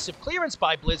impressive clearance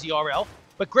by Blizzy RL.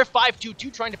 But Griff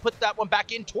 5-2-2 trying to put that one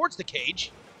back in towards the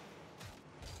cage.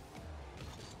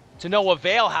 To no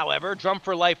avail, however. Drum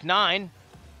for Life 9.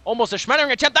 Almost a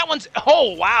schmettering attempt. That one's...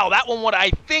 Oh, wow. That one would,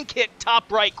 I think, hit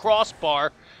top right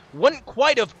crossbar. Wouldn't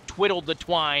quite have twiddled the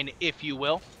twine, if you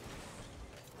will.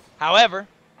 However,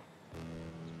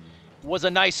 was a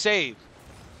nice save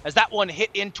as that one hit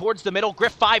in towards the middle.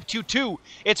 Griff 5-2-2.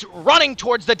 It's running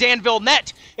towards the Danville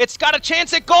net. It's got a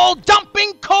chance at goal.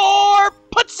 Dumping core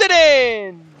puts it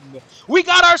in. We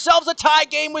got ourselves a tie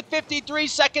game with 53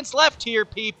 seconds left here,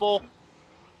 people.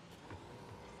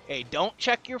 Hey, don't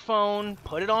check your phone.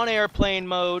 Put it on airplane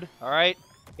mode, all right?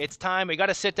 It's time. We got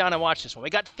to sit down and watch this one. We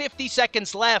got 50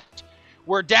 seconds left.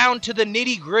 We're down to the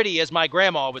nitty-gritty, as my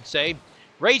grandma would say.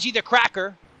 Ragey the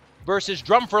Cracker versus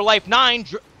Drum for Life 9.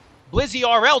 Blizzy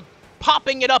RL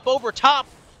popping it up over top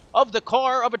of the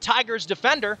car of a Tigers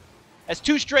defender as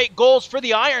 2 straight goals for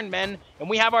the Ironmen, and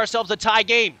we have ourselves a tie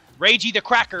game. Ragey the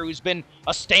Cracker, who's been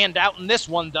a standout in this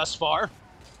one thus far.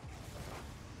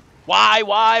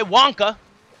 Wonka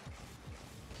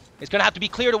is going to have to be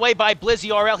cleared away by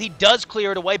Blizzy RL. He does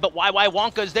clear it away, but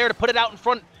Wonka is there to put it out in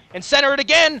front and center it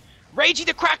again. Ragey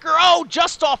the Cracker, oh,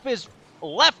 just off his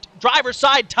left driver's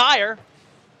side tire.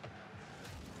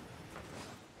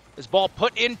 This ball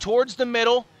put in towards the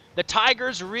middle. The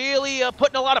Tigers really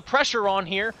putting a lot of pressure on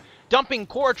here. Dumping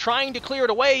core trying to clear it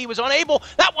away. He was unable.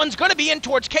 That one's going to be in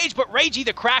towards cage, but Ragey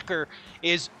the Cracker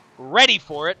is ready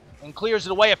for it and clears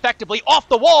it away effectively off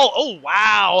the wall. Oh,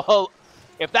 wow.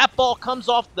 If that ball comes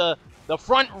off the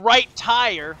front right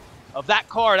tire of that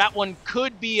car, that one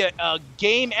could be a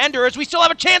game ender as we still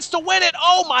have a chance to win it.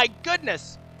 Oh, my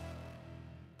goodness.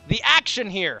 The action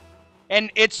here.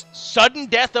 And it's sudden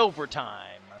death overtime.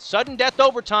 Sudden death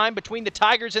overtime between the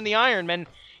Tigers and the Ironmen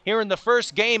here in the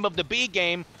first game of the B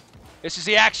game. This is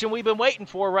the action we've been waiting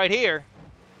for right here.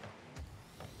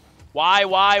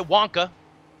 Wonka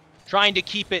trying to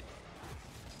keep it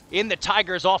in the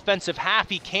Tigers' offensive half.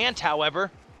 He can't,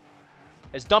 however,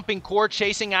 as Dumping core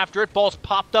chasing after it. Ball's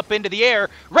popped up into the air.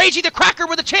 Ragey the Cracker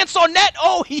with a chance on net.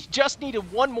 Oh, he just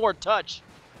needed one more touch,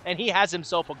 and he has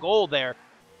himself a goal there.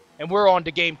 And we're on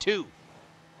to game 2.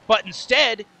 But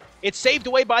instead, it's saved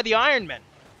away by the Ironmen.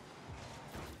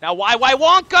 Now,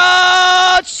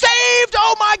 Wonka saved!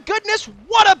 Oh, my goodness!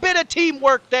 What a bit of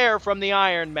teamwork there from the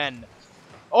Ironmen.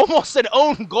 Almost an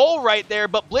own goal right there,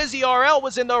 but Blizzy RL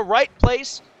was in the right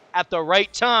place at the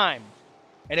right time.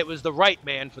 And it was the right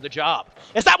man for the job.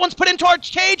 As that one's put in towards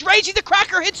cage, Ragey the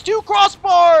Cracker hits 2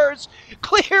 crossbars!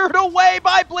 Cleared away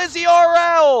by Blizzy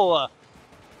RL!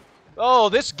 Oh,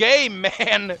 this game,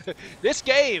 man. This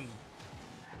game.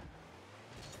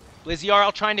 Blizzy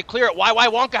RL trying to clear it.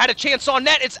 Wonka had a chance on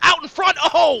net. It's out in front.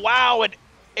 Oh, wow. An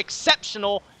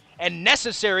exceptional and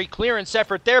necessary clearance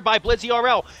effort there by Blizzy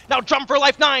RL. Now Drum for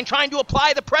Life 9 trying to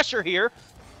apply the pressure here.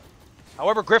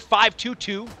 However, Griff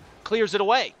 5-2-2 clears it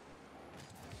away.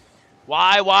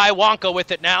 Wonka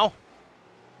with it now.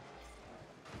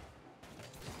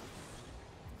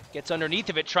 Gets underneath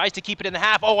of it. Tries to keep it in the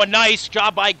half. Oh, a nice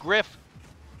job by Griff.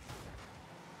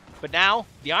 But now,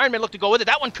 the Ironmen look to go with it.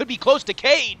 That one could be close to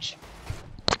cage.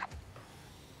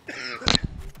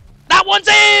 That one's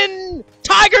in!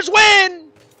 Tigers win!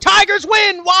 Tigers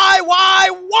win!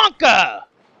 Wonka!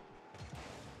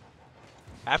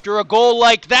 After a goal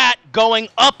like that, going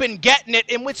up and getting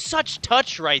it, and with such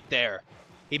touch right there,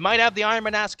 he might have the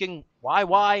Ironmen asking,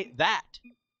 why that?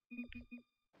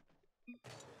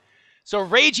 So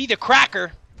Ragey the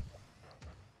Cracker,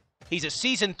 he's a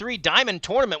Season 3 Diamond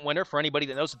Tournament winner, for anybody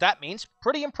that knows what that means.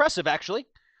 Pretty impressive, actually.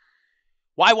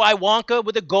 Wonka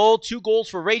with a goal, 2 goals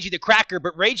for Ragey the Cracker,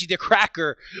 but Ragey the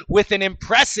Cracker with an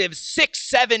impressive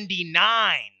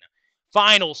 679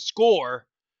 final score,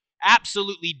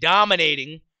 absolutely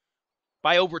dominating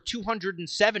by over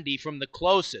 270 from the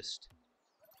closest.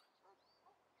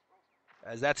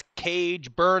 As that's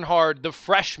Cage Bernhard, the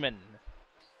freshman.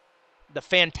 The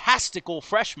fantastical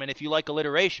freshman, if you like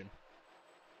alliteration.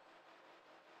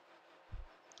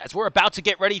 As we're about to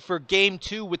get ready for Game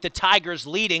 2 with the Tigers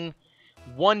leading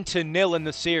 1-0 in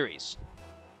the series.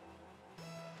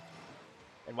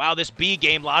 And wow, this B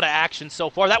game, a lot of action so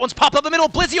far. That one's popped up the middle.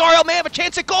 Blizzy RL may have a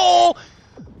chance at goal.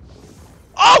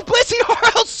 Oh, Blizzy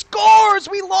RL scores!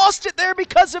 We lost it there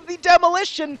because of the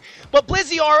demolition. But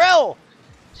Blizzy RL,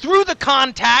 through the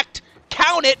contact,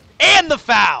 count it, and the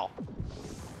foul.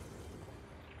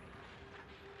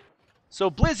 So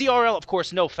Blizzy RL, of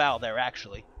course, no foul there,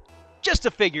 actually. Just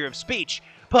a figure of speech.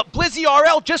 But Blizzy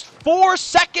RL, just 4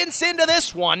 seconds into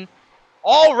this one,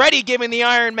 already giving the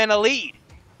Ironmen a lead.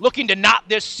 Looking to knot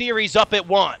this series up at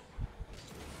 1.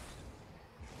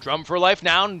 Drum for Life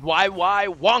now, and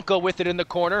Wonka with it in the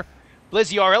corner.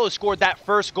 Blizzy RL has scored that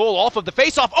first goal off of the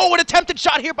faceoff. Oh, an attempted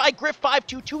shot here by Griff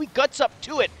 5-2-2. He guts up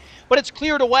to it, but it's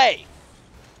cleared away.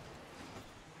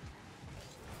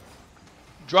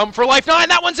 Drum for Life 9.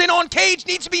 That one's in on cage.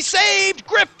 Needs to be saved.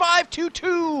 Griff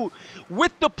 5-2-2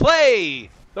 with the play.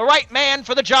 The right man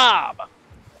for the job.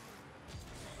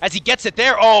 As he gets it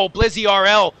there. Oh, Blizzy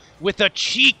RL with a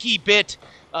cheeky bit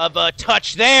of a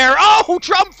touch there. Oh,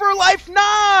 Drum for Life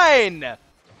 9!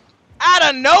 Out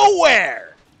of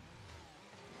nowhere!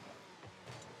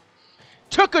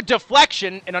 Took a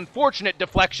deflection, an unfortunate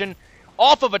deflection,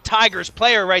 off of a Tigers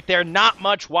player right there. Not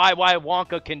much YY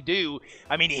Wonka can do.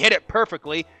 I mean, he hit it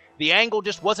perfectly. The angle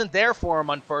just wasn't there for him,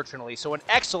 unfortunately. So an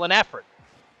excellent effort.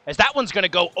 As that one's going to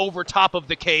go over top of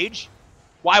the cage.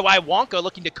 YY Wonka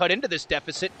looking to cut into this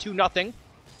deficit. 2-0.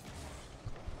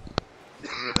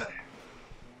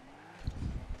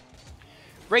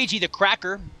 Ragey the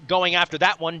Cracker going after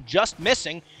that one, just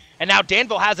missing. And now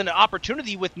Danville has an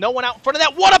opportunity with no one out in front of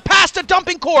that. What a pass to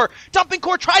Dumping Core! Dumping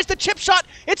Core tries the chip shot.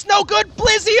 It's no good.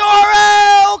 Blizzy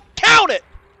RL! Count it!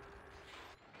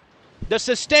 The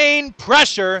sustained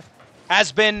pressure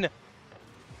has been a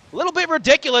little bit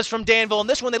ridiculous from Danville. In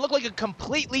this one, they look like a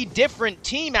completely different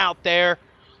team out there.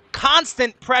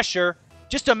 Constant pressure.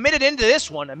 Just a minute into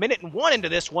this one, a minute and 1 into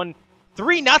this one.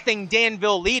 3-0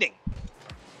 Danville leading.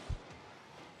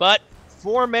 But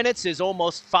 4 minutes is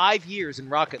almost 5 years in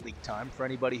Rocket League time for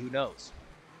anybody who knows.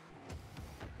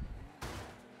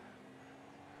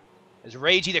 As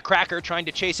Ragey the Cracker trying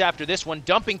to chase after this one.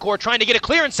 Dumping Core trying to get a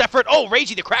clearance effort. Oh,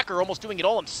 Ragey the Cracker almost doing it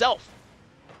all himself.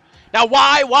 Now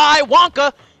YY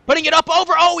Wonka putting it up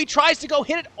over. Oh, he tries to go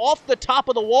hit it off the top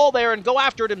of the wall there and go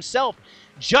after it himself.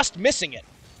 Just missing it.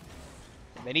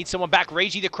 They need someone back.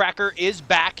 Ragey the Cracker is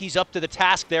back. He's up to the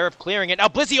task there of clearing it. Now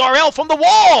Blizzy RL from the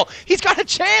wall. He's got a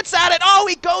chance at it. Oh,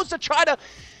 he goes to try to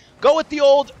go with the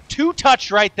old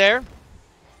 2-touch right there.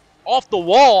 Off the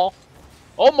wall.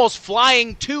 Almost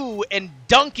flying to and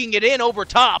dunking it in over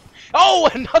top. Oh,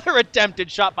 another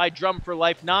attempted shot by Drum for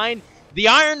Life 9. The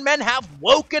Iron Men have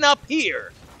woken up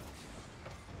here.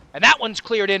 And that one's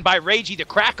cleared in by Ragey the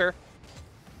Cracker.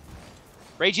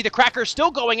 Ragey the Cracker still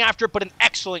going after it, but an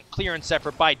excellent clearance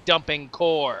effort by Dumping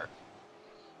Core.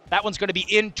 That one's going to be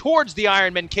in towards the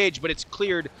Iron Man cage, but it's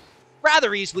cleared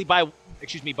rather easily by,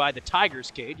 by the Tigers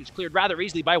cage. It's cleared rather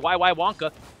easily by YY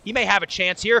Wonka. He may have a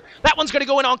chance here. That one's going to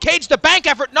go in on cage. The bank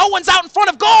effort. No one's out in front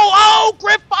of goal. Oh,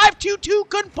 Griff 522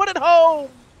 couldn't put it home.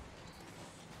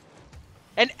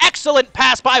 An excellent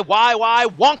pass by YY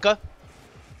Wonka.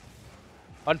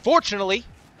 Unfortunately,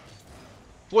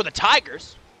 for the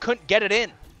Tigers, couldn't get it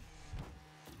in.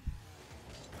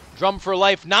 Drum for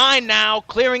Life 9 now,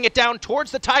 clearing it down towards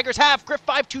the Tigers half. Griff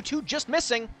 522 just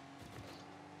missing.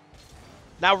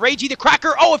 Now Ragey the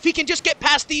Cracker. Oh, if he can just get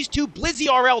past these two. Blizzy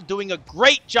RL doing a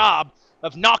great job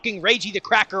of knocking Ragey the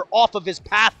Cracker off of his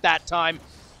path that time.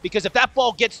 Because if that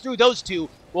ball gets through those two,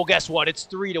 well, guess what? It's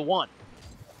 3-1.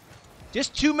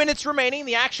 Just 2 minutes remaining.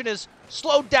 The action has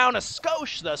slowed down a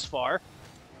skosh thus far.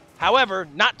 However,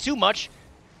 not too much.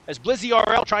 As Blizzy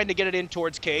RL trying to get it in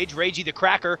towards cage. Ragey the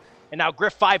Cracker. And now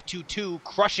Griff 522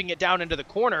 crushing it down into the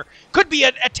corner. Could be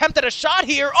an attempt at a shot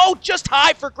here. Oh, just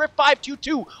high for Griff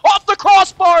 522. Off the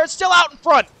crossbar. It's still out in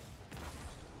front.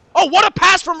 Oh, what a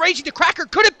pass from Ragey the Cracker.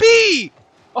 Could it be?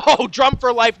 Oh, Drum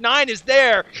for Life 9 is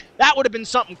there. That would have been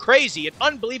something crazy. An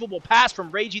unbelievable pass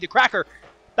from Ragey the Cracker.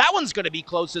 That one's going to be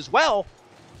close as well.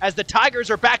 As the Tigers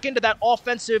are back into that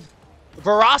offensive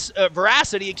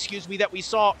veracity, that we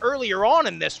saw earlier on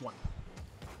in this one.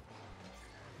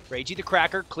 Ragey the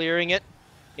Cracker clearing it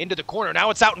into the corner. Now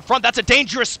it's out in front. That's a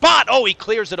dangerous spot. Oh, he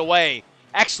clears it away.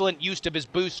 Excellent use of his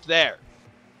boost there.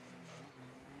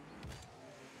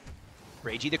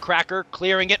 Ragey the Cracker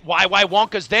clearing it. YY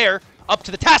Wonka's there. Up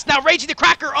to the task. Now Ragey the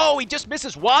Cracker. Oh, he just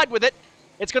misses wide with it.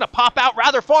 It's going to pop out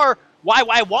rather far.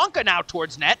 YY Wonka now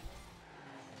towards net.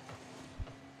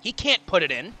 He can't put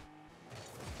it in.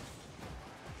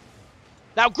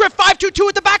 Now Griff 522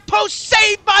 at the back post.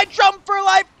 Saved by Drum for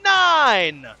Life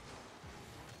 9.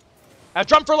 Now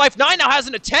Drum for Life 9 now has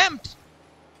an attempt.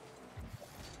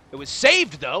 It was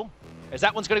saved, though, as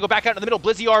that one's going to go back out in the middle.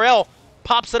 Blizzy RL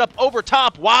pops it up over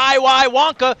top. YY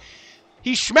Wonka.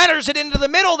 He schmetters it into the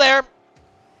middle there.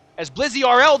 As Blizzy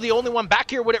RL, the only one back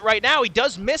here with it right now. He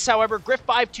does miss, however. Griff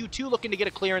 522 looking to get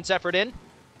a clearance effort in.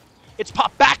 It's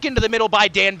popped back into the middle by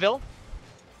Danville.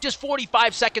 Just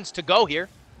 45 seconds to go here.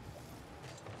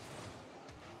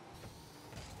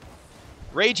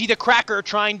 Ragey the Cracker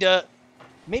trying to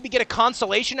maybe get a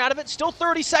consolation out of it. Still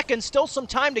 30 seconds. Still some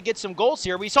time to get some goals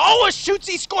here. We saw, oh, a shoots,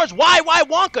 he scores. YY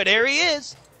Wonka, there he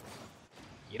is.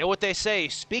 You know what they say,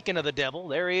 speaking of the devil,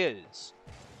 there he is.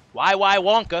 YY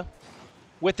Wonka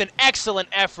with an excellent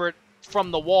effort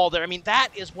from the wall there. I mean, that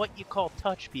is what you call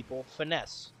touch, people.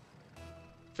 Finesse.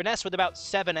 Finesse with about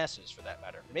 7 S's for that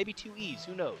matter. Maybe 2 E's,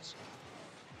 who knows.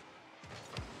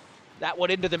 That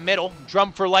one into the middle.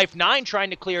 Drum for Life 9 trying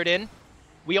to clear it in.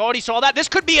 We already saw that. This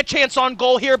could be a chance on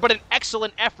goal here, but an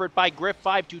excellent effort by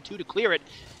Griff522 to clear it.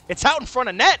 It's out in front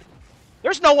of net.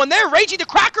 There's no one there. Ragey the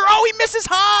Cracker. Oh, he misses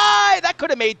high. That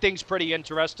could have made things pretty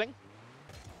interesting.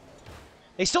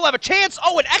 They still have a chance.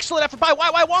 Oh, an excellent effort by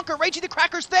YY Wonka. Ragey the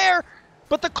Cracker's there,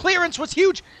 but the clearance was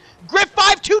huge.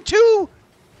 Griff522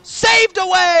 saved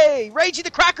away. Ragey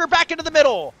the Cracker back into the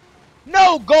middle.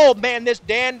 No goal, man. This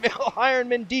Danville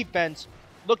Ironman defense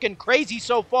looking crazy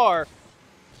so far.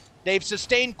 They've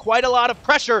sustained quite a lot of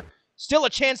pressure. Still a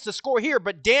chance to score here,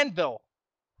 but Danville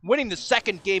winning the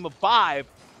second game of 5.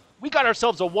 We got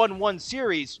ourselves a 1-1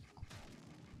 series.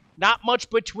 Not much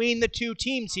between the two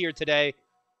teams here today.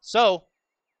 So,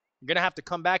 we're going to have to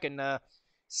come back and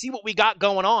see what we got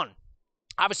going on.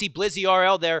 Obviously, Blizzy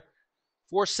RL there,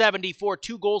 474,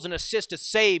 2 goals and assist, a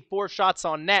save, 4 shots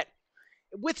on net,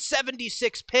 with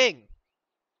 76 ping.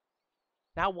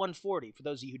 Now 140. For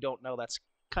those of you who don't know, that's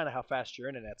kind of how fast your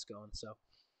internet's going. So,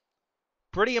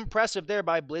 pretty impressive there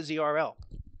by Blizzy RL.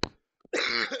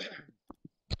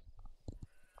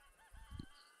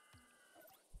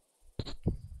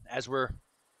 As we're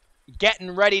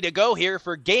getting ready to go here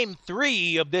for Game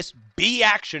 3 of this B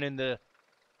action in the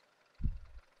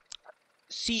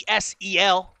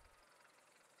CSEL,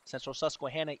 Central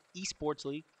Susquehanna Esports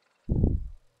League.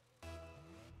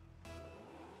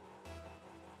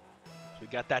 We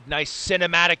got that nice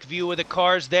cinematic view of the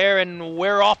cars there, and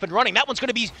we're off and running. That one's going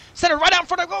to be centered right out in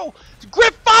front of goal.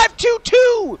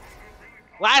 Griff522!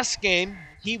 Last game,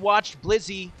 he watched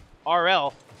Blizzy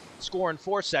RL score in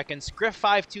 4 seconds.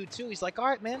 Griff522, he's like, all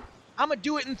right, man, I'm going to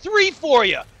do it in 3 for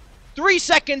you. 3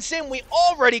 seconds in, we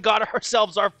already got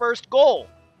ourselves our first goal.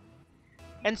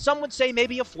 And some would say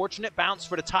maybe a fortunate bounce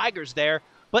for the Tigers there,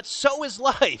 but so is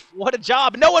life. What a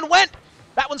job. No one went.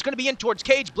 That one's going to be in towards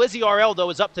cage. Blizzy RL, though,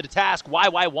 is up to the task.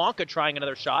 YY Wonka trying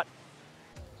another shot.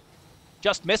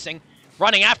 Just missing.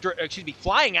 Running after it,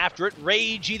 flying after it.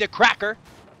 Ragey the Cracker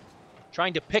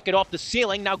trying to pick it off the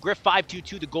ceiling. Now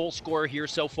Griff522, the goal scorer here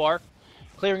so far.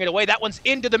 Clearing it away. That one's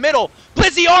into the middle.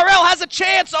 Blizzy RL has a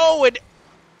chance. Oh, an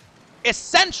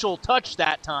essential touch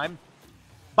that time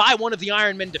by one of the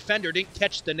Ironman defender. Didn't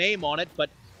catch the name on it, but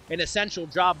an essential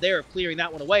job there of clearing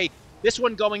that one away. This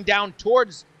one going down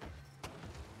towards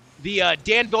the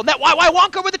Danville net. YY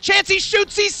Wonka with a chance. He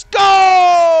shoots. He scores!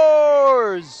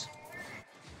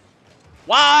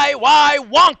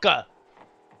 YY Wonka.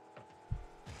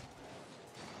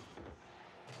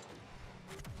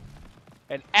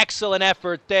 An excellent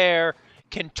effort there.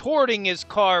 Contorting his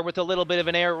car with a little bit of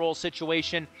an air roll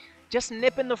situation. Just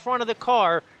nipping the front of the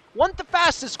car. Wasn't the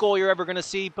fastest goal you're ever going to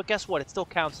see, but guess what? It still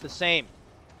counts the same.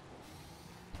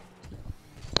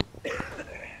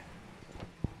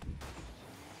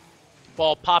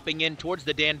 Ball popping in towards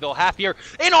the Danville half here.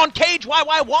 In on cage,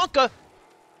 YY Wonka.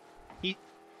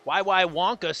 YY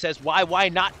Wonka says, why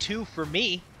not 2 for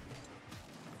me?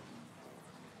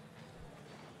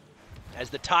 As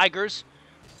the Tigers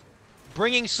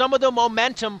bringing some of the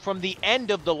momentum from the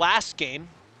end of the last game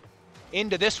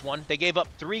into this one. They gave up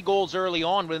 3 goals early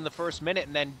on within the first minute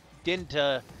and then didn't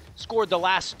score the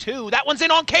last 2. That one's in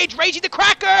on cage. Ragey the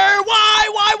Cracker.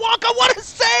 YY Wonka, what a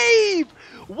save!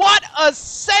 What a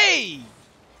save!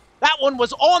 That one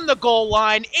was on the goal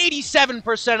line.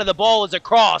 87% of the ball is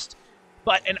across,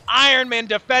 but an Ironman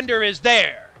defender is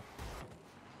there.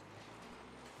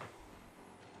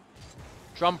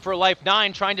 Drum for Life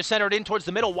 9 trying to center it in towards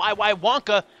the middle. YY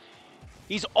Wonka.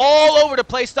 He's all over the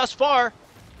place thus far.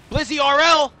 Blizzy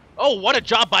RL. Oh, what a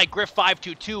job by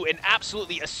Griff522. An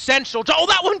absolutely essential job. Oh,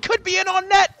 that one could be in on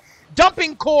net.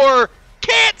 Dumping core.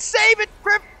 Can't save it.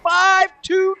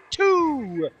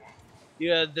 Griff522.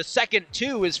 Yeah, the second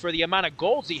 2 is for the amount of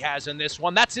goals he has in this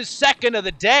one. That's his second of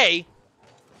the day.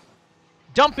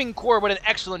 Dumping core with an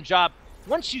excellent job.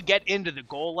 Once you get into the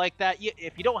goal like that,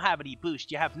 if you don't have any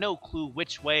boost, you have no clue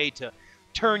which way to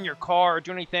turn your car or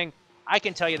do anything. I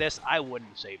can tell you this, I wouldn't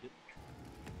have saved it.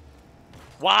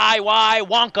 YY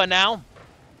Wonka now.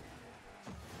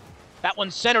 That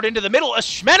one's centered into the middle. A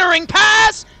schmettering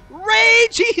pass.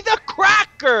 Ragey the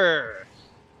Cracker.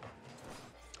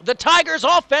 The Tigers'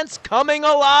 offense coming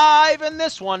alive in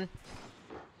this one.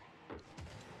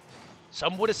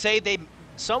 Some would say they've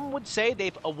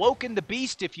awoken the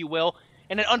beast, if you will.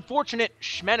 And an unfortunate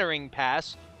schmettering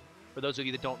pass. For those of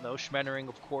you that don't know, schmettering,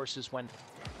 of course, is when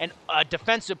a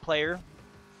defensive player,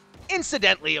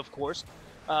 incidentally, of course,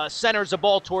 centers a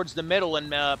ball towards the middle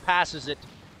and passes it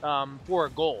for a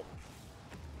goal.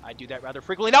 I do that rather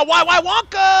frequently. Now, YY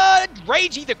Wonka!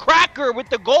 Ragey the Cracker with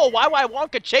the goal. YY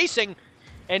Wonka chasing.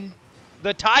 And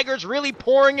the Tigers really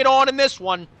pouring it on in this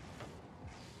one.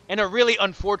 And a really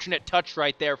unfortunate touch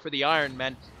right there for the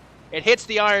Ironmen. It hits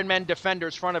the Ironman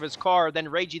defender's front of his car. Then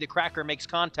Ragey the Cracker makes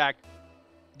contact.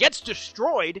 Gets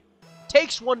destroyed.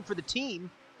 Takes one for the team.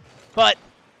 But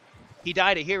he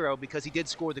died a hero because he did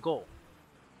score the goal.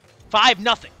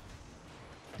 5-0.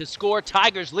 To score,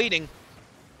 Tigers leading.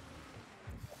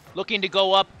 Looking to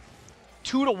go up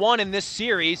 2-1 in this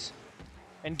series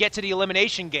and get to the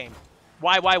elimination game.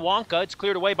 YY Wonka, it's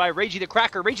cleared away by Ragey the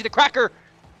Cracker. Ragey the Cracker,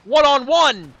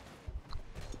 one-on-one.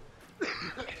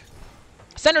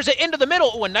 Centers it into the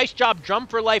middle. Oh, a nice job, Drum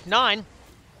for Life 9.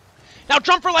 Now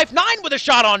Drum for Life 9 with a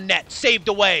shot on net. Saved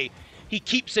away. He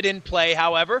keeps it in play,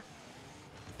 however.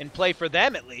 In play for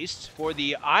them, at least, for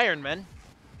the Ironmen.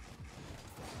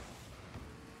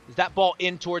 Is that ball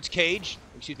in towards cage?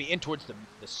 Excuse me, in towards the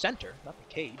center, not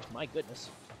the cage. My goodness.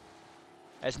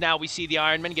 As now we see the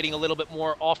Ironmen getting a little bit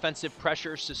more offensive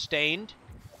pressure sustained.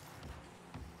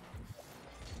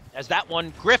 As that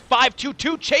one, Griff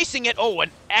 5-2-2 chasing it. Oh, an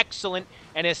excellent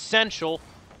and essential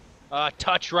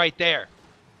touch right there.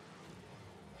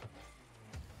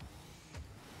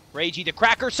 Ragey the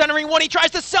Cracker centering one. He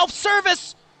tries to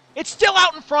self-service. It's still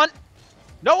out in front.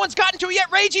 No one's gotten to it yet.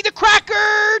 Ragey the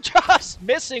Cracker just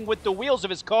missing with the wheels of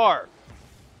his car.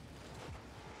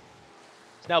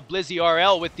 It's now Blizzy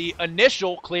RL with the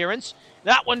initial clearance.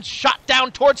 That one's shot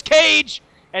down towards cage.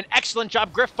 An excellent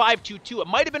job, Griff 5-2-2. It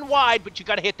might have been wide, but you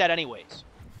got to hit that anyways.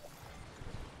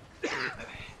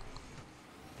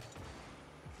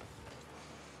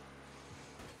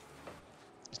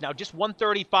 It's now just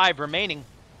 1:35 remaining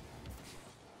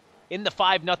in the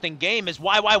 5-0 game as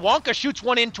YY Wonka shoots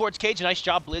one in towards cage. Nice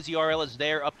job, Blizzy RL is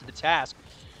there up to the task.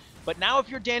 But now if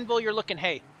you're Danville, you're looking,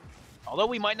 hey, although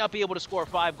we might not be able to score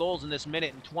 5 goals in this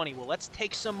minute and 20, well, let's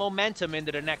take some momentum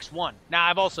into the next one. Now,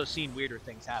 I've also seen weirder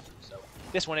things happen, so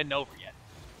this one isn't over yet.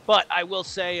 But I will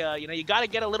say, you got to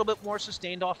get a little bit more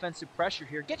sustained offensive pressure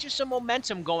here. Get you some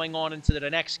momentum going on into the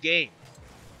next game.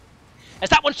 As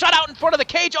that one shot out in front of the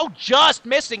cage, oh, just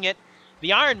missing it.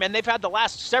 The Ironmen, they've had the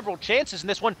last several chances in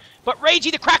this one, but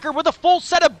Ragey the Cracker with a full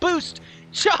set of boost,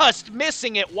 just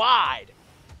missing it wide.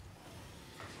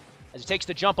 As he takes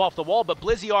the jump off the wall, but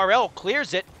Blizzy RL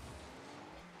clears it.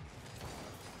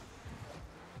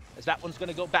 As that one's going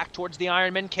to go back towards the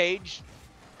Ironman cage.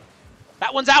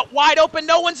 That one's out wide open,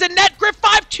 no one's in net. Griff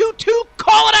 5-2-2,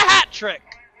 call it a hat trick.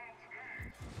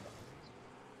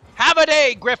 Have a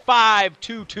day, Griff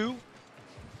 5-2-2.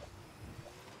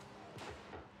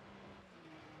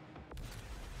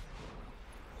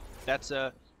 That's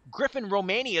Griffin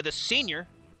Romania, the senior,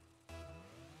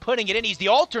 putting it in. He's the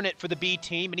alternate for the B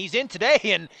team, and he's in today.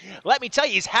 And let me tell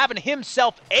you, he's having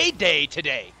himself a day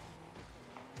today.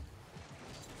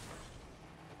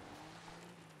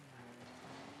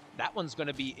 That one's going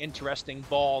to be interesting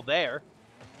ball there.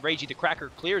 Ragey the Cracker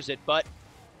clears it, but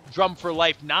Drum for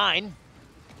Life 9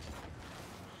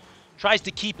 tries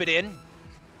to keep it in.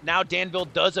 Now Danville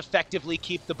does effectively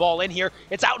keep the ball in here.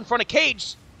 It's out in front of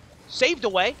cage. Saved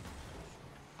away.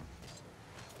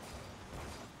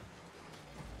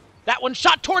 That one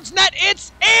shot towards net.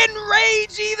 It's in.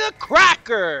 Ragey the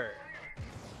Cracker.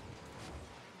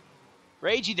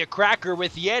 Ragey the Cracker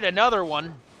with yet another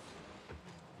one.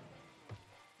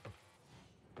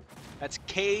 That's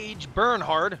Cage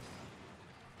Bernhard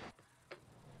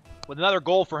with another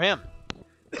goal for him.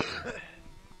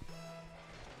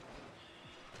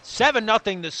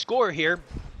 7-0 the score here.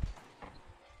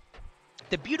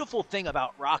 The beautiful thing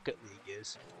about Rocket League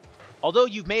is, although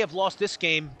you may have lost this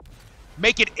game,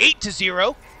 make it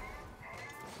 8-0.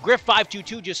 Griff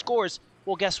 5-2-2 just scores.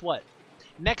 Well, guess what?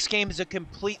 Next game is a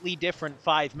completely different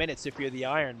 5 minutes if you're the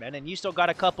Ironmen, and you still got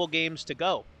a couple games to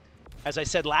go. As I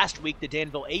said last week, the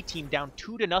Danville A team down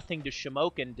 2-0 to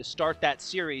Shamokin to start that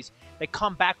series. They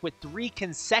come back with 3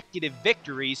 consecutive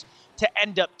victories to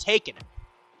end up taking it.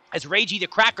 As Ragey the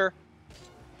Cracker,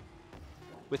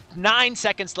 with 9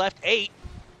 seconds left, 8.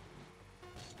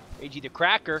 Ragey the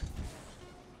Cracker.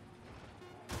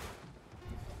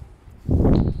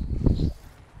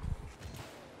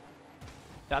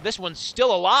 Now this one's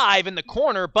still alive in the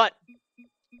corner, but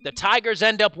the Tigers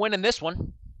end up winning this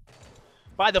one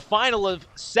by the final of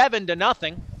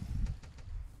 7-0.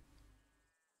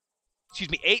 Excuse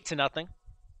me, 8-0.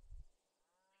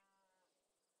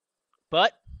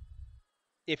 But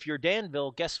if you're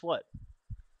Danville, guess what?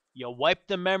 You wipe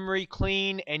the memory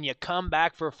clean and you come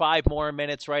back for 5 more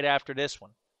minutes right after this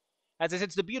one. As I said,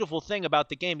 it's the beautiful thing about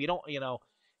the game.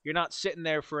 You're not sitting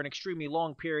there for an extremely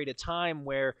long period of time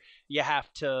where you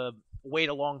have to wait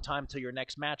a long time till your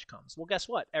next match comes. Well, guess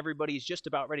what? Everybody's just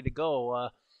about ready to go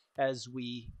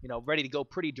ready to go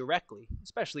pretty directly,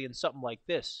 especially in something like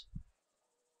this.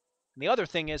 And the other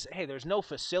thing is, hey, there's no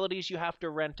facilities you have to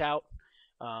rent out.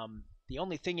 The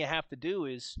only thing you have to do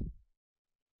is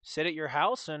sit at your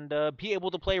house and be able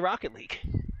to play Rocket League.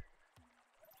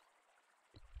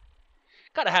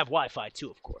 Gotta have Wi-Fi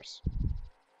too, of course.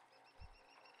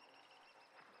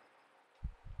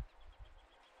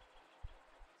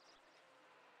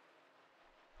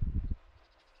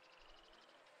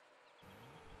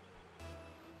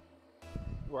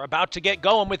 We're about to get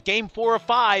going with Game 4 of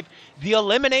 5, the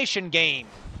elimination game.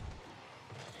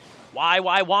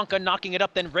 YY Wonka knocking it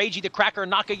up, then Ragey the Cracker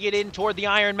knocking it in toward the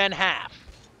Iron Man half.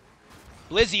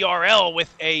 Blizzy RL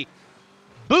with a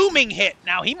booming hit.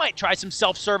 Now he might try some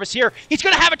self-service here. He's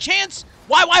going to have a chance.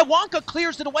 YY Wonka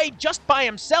clears it away just by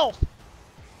himself,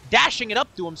 dashing it up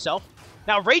to himself.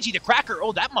 Now Ragey the Cracker,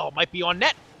 oh, that ball might be on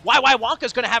net. YY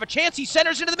Wonka's going to have a chance. He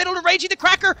centers into the middle to Ragey the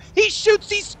Cracker. He shoots,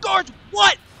 he scores.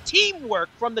 What teamwork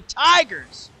from the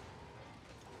Tigers.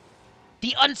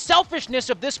 The unselfishness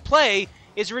of this play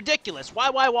is ridiculous.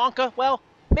 YY Wonka, well,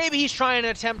 maybe he's trying to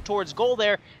attempt towards goal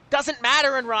there. Doesn't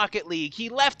matter in Rocket League. He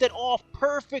left it off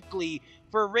perfectly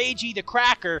for Ragey the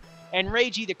Cracker, and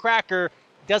Ragey the Cracker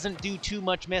doesn't do too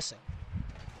much missing.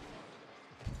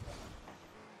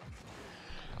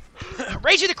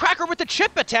 Ragey the Cracker with the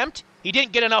chip attempt. He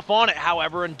didn't get enough on it,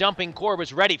 however, and Dumping Core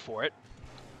was ready for it.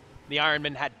 The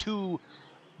Ironman had two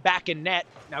back in net.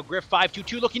 Now Griff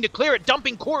 5-2-2 looking to clear it.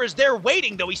 Dumping Core is there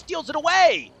waiting, though. He steals it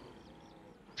away.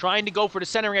 Trying to go for the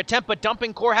centering attempt, but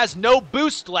Dumping Core has no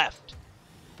boost left.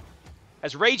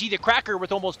 As Ragey the Cracker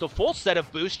with almost a full set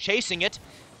of boost chasing it.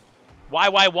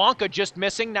 YY Wonka just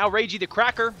missing. Now Ragey the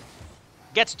Cracker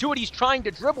gets to it. He's trying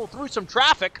to dribble through some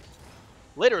traffic.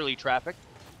 Literally traffic.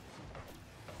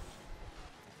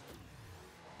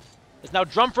 It's now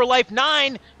Drum for Life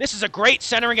 9. This is a great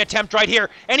centering attempt right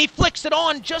here. And he flicks it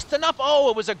on just enough.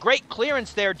 Oh, it was a great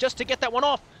clearance there just to get that one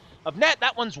off of net.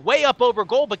 That one's way up over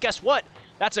goal, but guess what?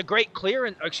 That's a great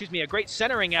clearance, a great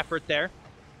centering effort there.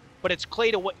 But it's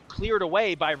cleared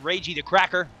away by Ragey the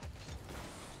Cracker.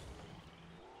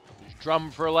 Drum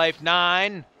for Life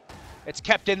 9. It's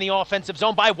kept in the offensive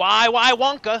zone by YY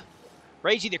Wonka.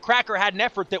 Ragey the Cracker had an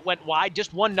effort that went wide.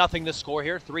 Just 1-0 the score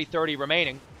here. 3:30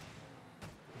 remaining.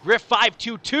 Griff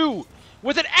 5-2-2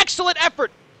 with an excellent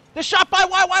effort. The shot by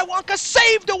YY Wonka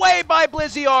saved away by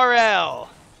Blizzy RL.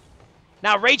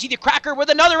 Now Ragey the Cracker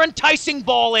with another enticing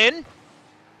ball in.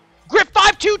 Griff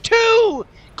 5-2-2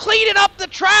 cleaning up the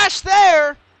trash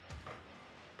there.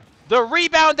 The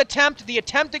rebound attempt, the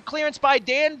attempted clearance by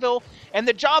Danville, and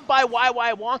the job by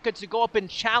YY Wonka to go up and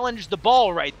challenge the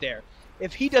ball right there.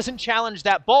 If he doesn't challenge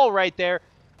that ball right there,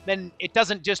 then it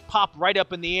doesn't just pop right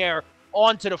up in the air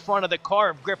onto the front of the car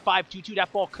of Griff 5-2-2.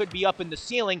 That ball could be up in the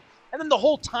ceiling, and then the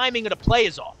whole timing of the play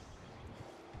is off.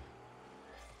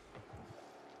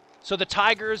 So the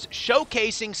Tigers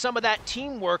showcasing some of that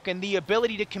teamwork and the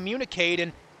ability to communicate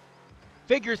and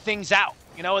figure things out.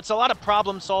 You know, it's a lot of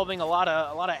problem solving, a lot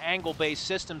of angle-based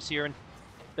systems here, and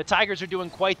the Tigers are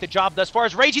doing quite the job thus far.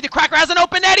 As Ragey the Cracker has an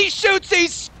open net, he shoots, he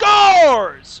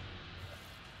scores!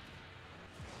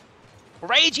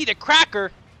 Ragey the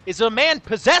Cracker is a man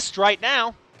possessed right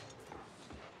now.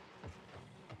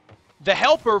 The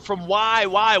helper from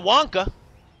YY Wonka.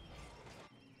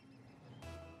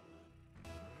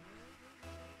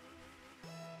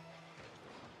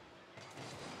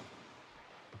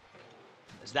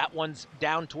 As that one's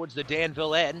down towards the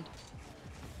Danville end.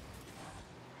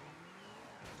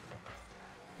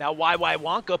 Now YY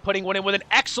Wonka putting one in with an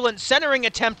excellent centering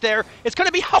attempt there. It's going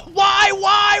to be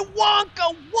YY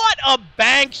Wonka. What a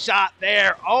bank shot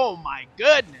there. Oh my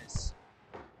goodness.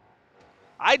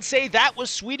 I'd say that was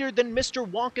sweeter than Mr.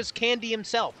 Wonka's candy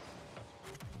himself.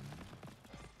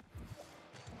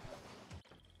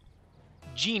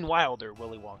 Gene Wilder,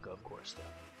 Willy Wonka, of course, though.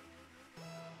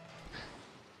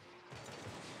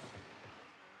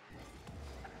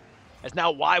 As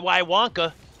now YY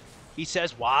Wonka, he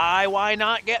says, why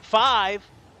not get 5?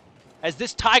 As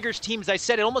this Tigers team, as I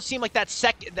said, it almost seemed like that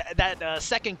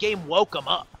second game woke them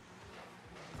up.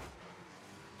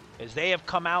 As they have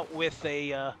come out with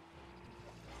a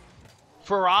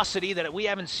ferocity that we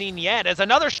haven't seen yet. As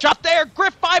another shot there,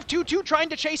 Griff 5-2-2 trying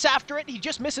to chase after it. He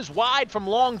just misses wide from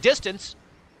long distance.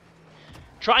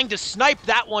 Trying to snipe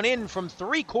that one in from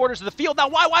 3/4 of the field. Now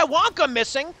YY Wonka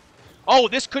missing. Oh,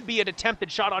 this could be an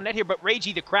attempted shot on net here, but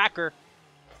Ragey the Cracker,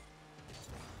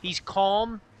 he's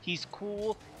calm, he's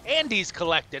cool, and he's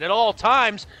collected at all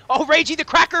times. Oh, Ragey the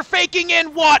Cracker faking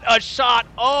in. What a shot.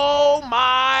 Oh,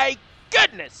 my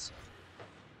goodness.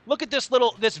 Look at this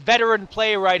veteran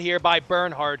play right here by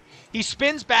Bernhard. He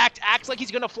spins back, acts like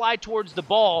he's going to fly towards the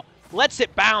ball, lets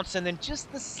it bounce, and then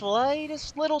just the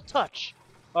slightest little touch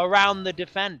around the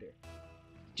defender.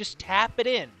 Just tap it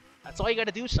in. That's all you got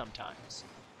to do sometimes.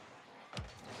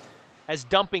 as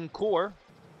Dumping Core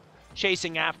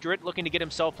chasing after it, looking to get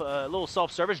himself a little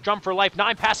self-service. Drum for Life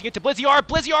 9, passing it to Blizzy R.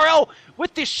 Blizzy RL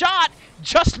with the shot,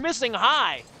 just missing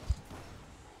high.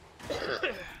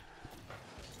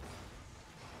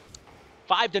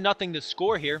 5-0 the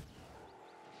score here.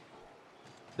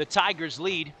 The Tigers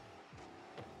lead.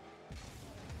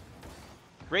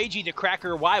 Ragey the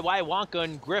Cracker, YY Wonka,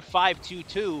 and Griff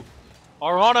 522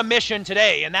 are on a mission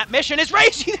today, and that mission is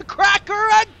Ragey the Cracker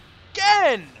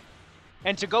again!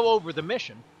 And to go over the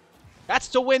mission, that's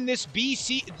to win this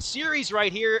BC series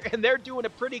right here, and they're doing a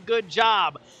pretty good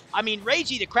job. I mean,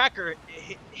 Ragey the Cracker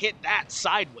hit that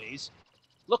sideways.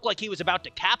 Looked like he was about to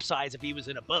capsize if he was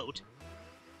in a boat.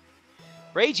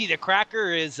 Ragey the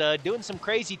Cracker is doing some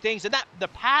crazy things, and the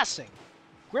passing.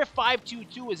 Griff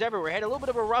 522 is everywhere. Had a little bit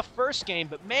of a rough first game,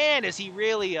 but man, has he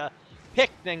really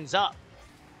picked things up.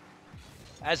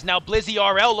 As now Blizzy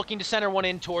RL looking to center one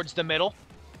in towards the middle.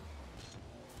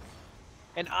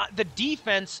 And the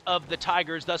defense of the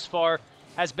Tigers thus far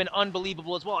has been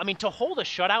unbelievable as well. I mean, to hold a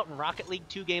shutout in Rocket League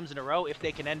 2 games in a row, if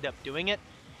they can end up doing it,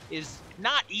 is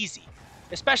not easy.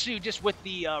 Especially just with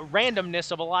the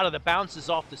randomness of a lot of the bounces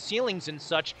off the ceilings and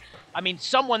such. I mean,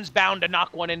 someone's bound to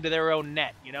knock one into their own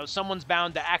net. You know, someone's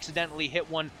bound to accidentally hit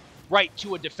one right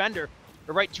to a defender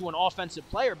or right to an offensive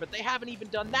player, but they haven't even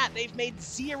done that. They've made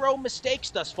 0 mistakes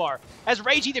thus far. As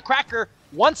Ragey the Cracker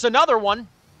wants another one.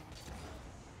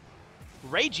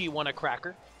 Ragey won a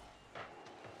cracker.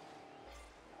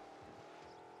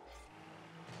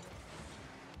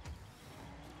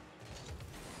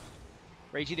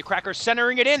 Ragey the Cracker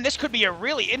centering it in. This could be a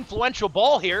really influential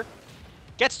ball here.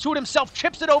 Gets to it himself,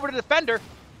 chips it over to the defender.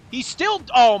 He's still,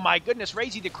 oh my goodness,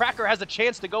 Ragey the Cracker has a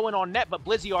chance to go in on net, but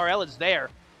Blizzy RL is there.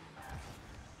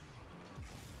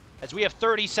 As we have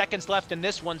 30 seconds left in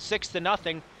this one,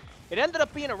 6-0. It ended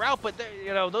up being a rout, but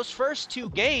you know, those first 2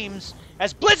 games,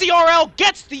 as Blizzy RL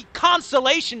gets the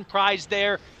consolation prize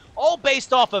there, all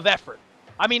based off of effort.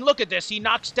 I mean, look at this. He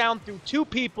knocks down through 2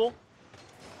 people.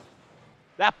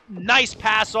 That nice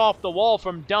pass off the wall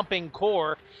from Dumping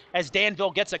Core as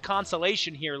Danville gets a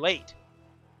consolation here late.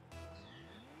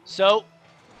 So,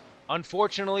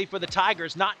 unfortunately for the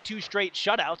Tigers, not 2 straight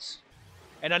shutouts.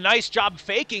 And a nice job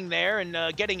faking there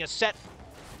and getting a set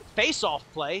face-off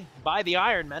play by the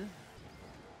Ironmen.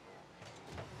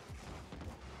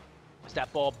 Is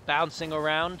that ball bouncing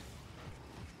around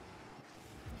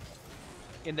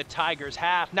in the Tigers'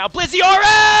 half. Now Blizzy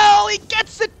RL! He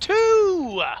gets it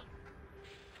 2!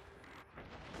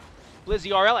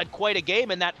 Blizzy RL had quite a game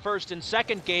in that first and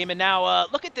second game, and now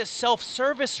look at this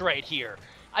self-service right here.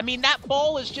 I mean, that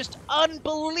ball is just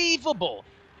unbelievable.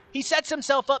 He sets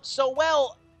himself up so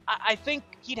well, I think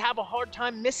he'd have a hard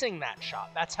time missing that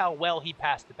shot. That's how well he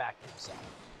passed it back to himself.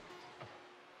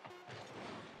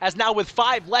 As now with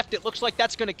 5 left, it looks like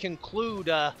that's going to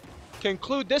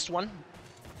conclude this one.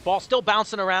 Ball still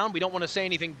bouncing around. We don't want to say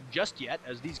anything just yet,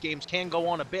 as these games can go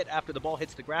on a bit after the ball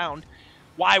hits the ground.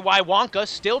 YY Wonka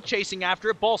still chasing after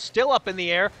it. Ball still up in the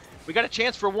air. We got a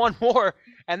chance for one more,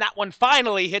 and that one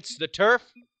finally hits the turf.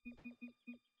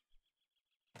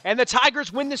 And the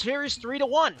Tigers win this series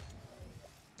 3-1.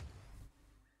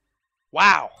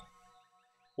 Wow.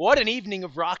 What an evening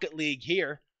of Rocket League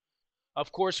here.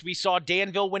 Of course, we saw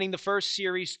Danville winning the first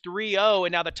series 3-0,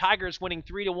 and now the Tigers winning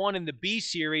 3-1 in the B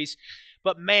series.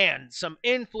 But man, some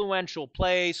influential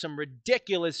play, some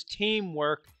ridiculous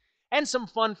teamwork, and some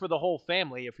fun for the whole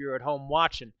family if you're at home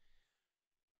watching.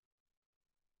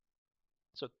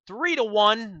 So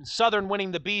 3-1, Southern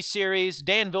winning the B series.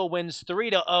 Danville wins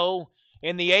 3-0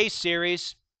 in the A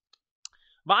series.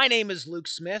 My name is Luke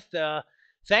Smith.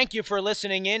 Thank you for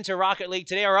listening in to Rocket League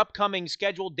today. Our upcoming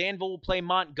schedule, Danville will play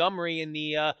Montgomery in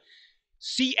the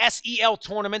CSEL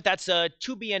tournament. That's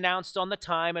to be announced on the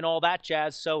time and all that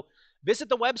jazz. So visit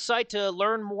the website to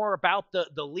learn more about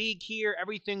the league here,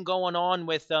 everything going on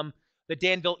with the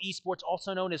Danville Esports,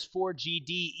 also known as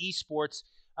 4GD Esports.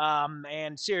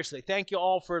 And seriously, thank you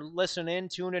all for listening,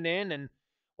 tuning in, and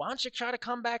why don't you try to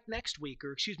come back next week,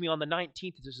 or excuse me, on the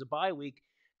 19th, this is a bye week,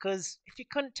 because if you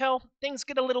couldn't tell, things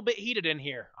get a little bit heated in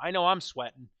here. I know I'm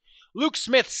sweating. Luke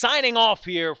Smith signing off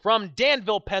here from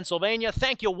Danville, Pennsylvania.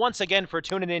 Thank you once again for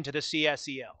tuning in to the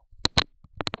CSEL.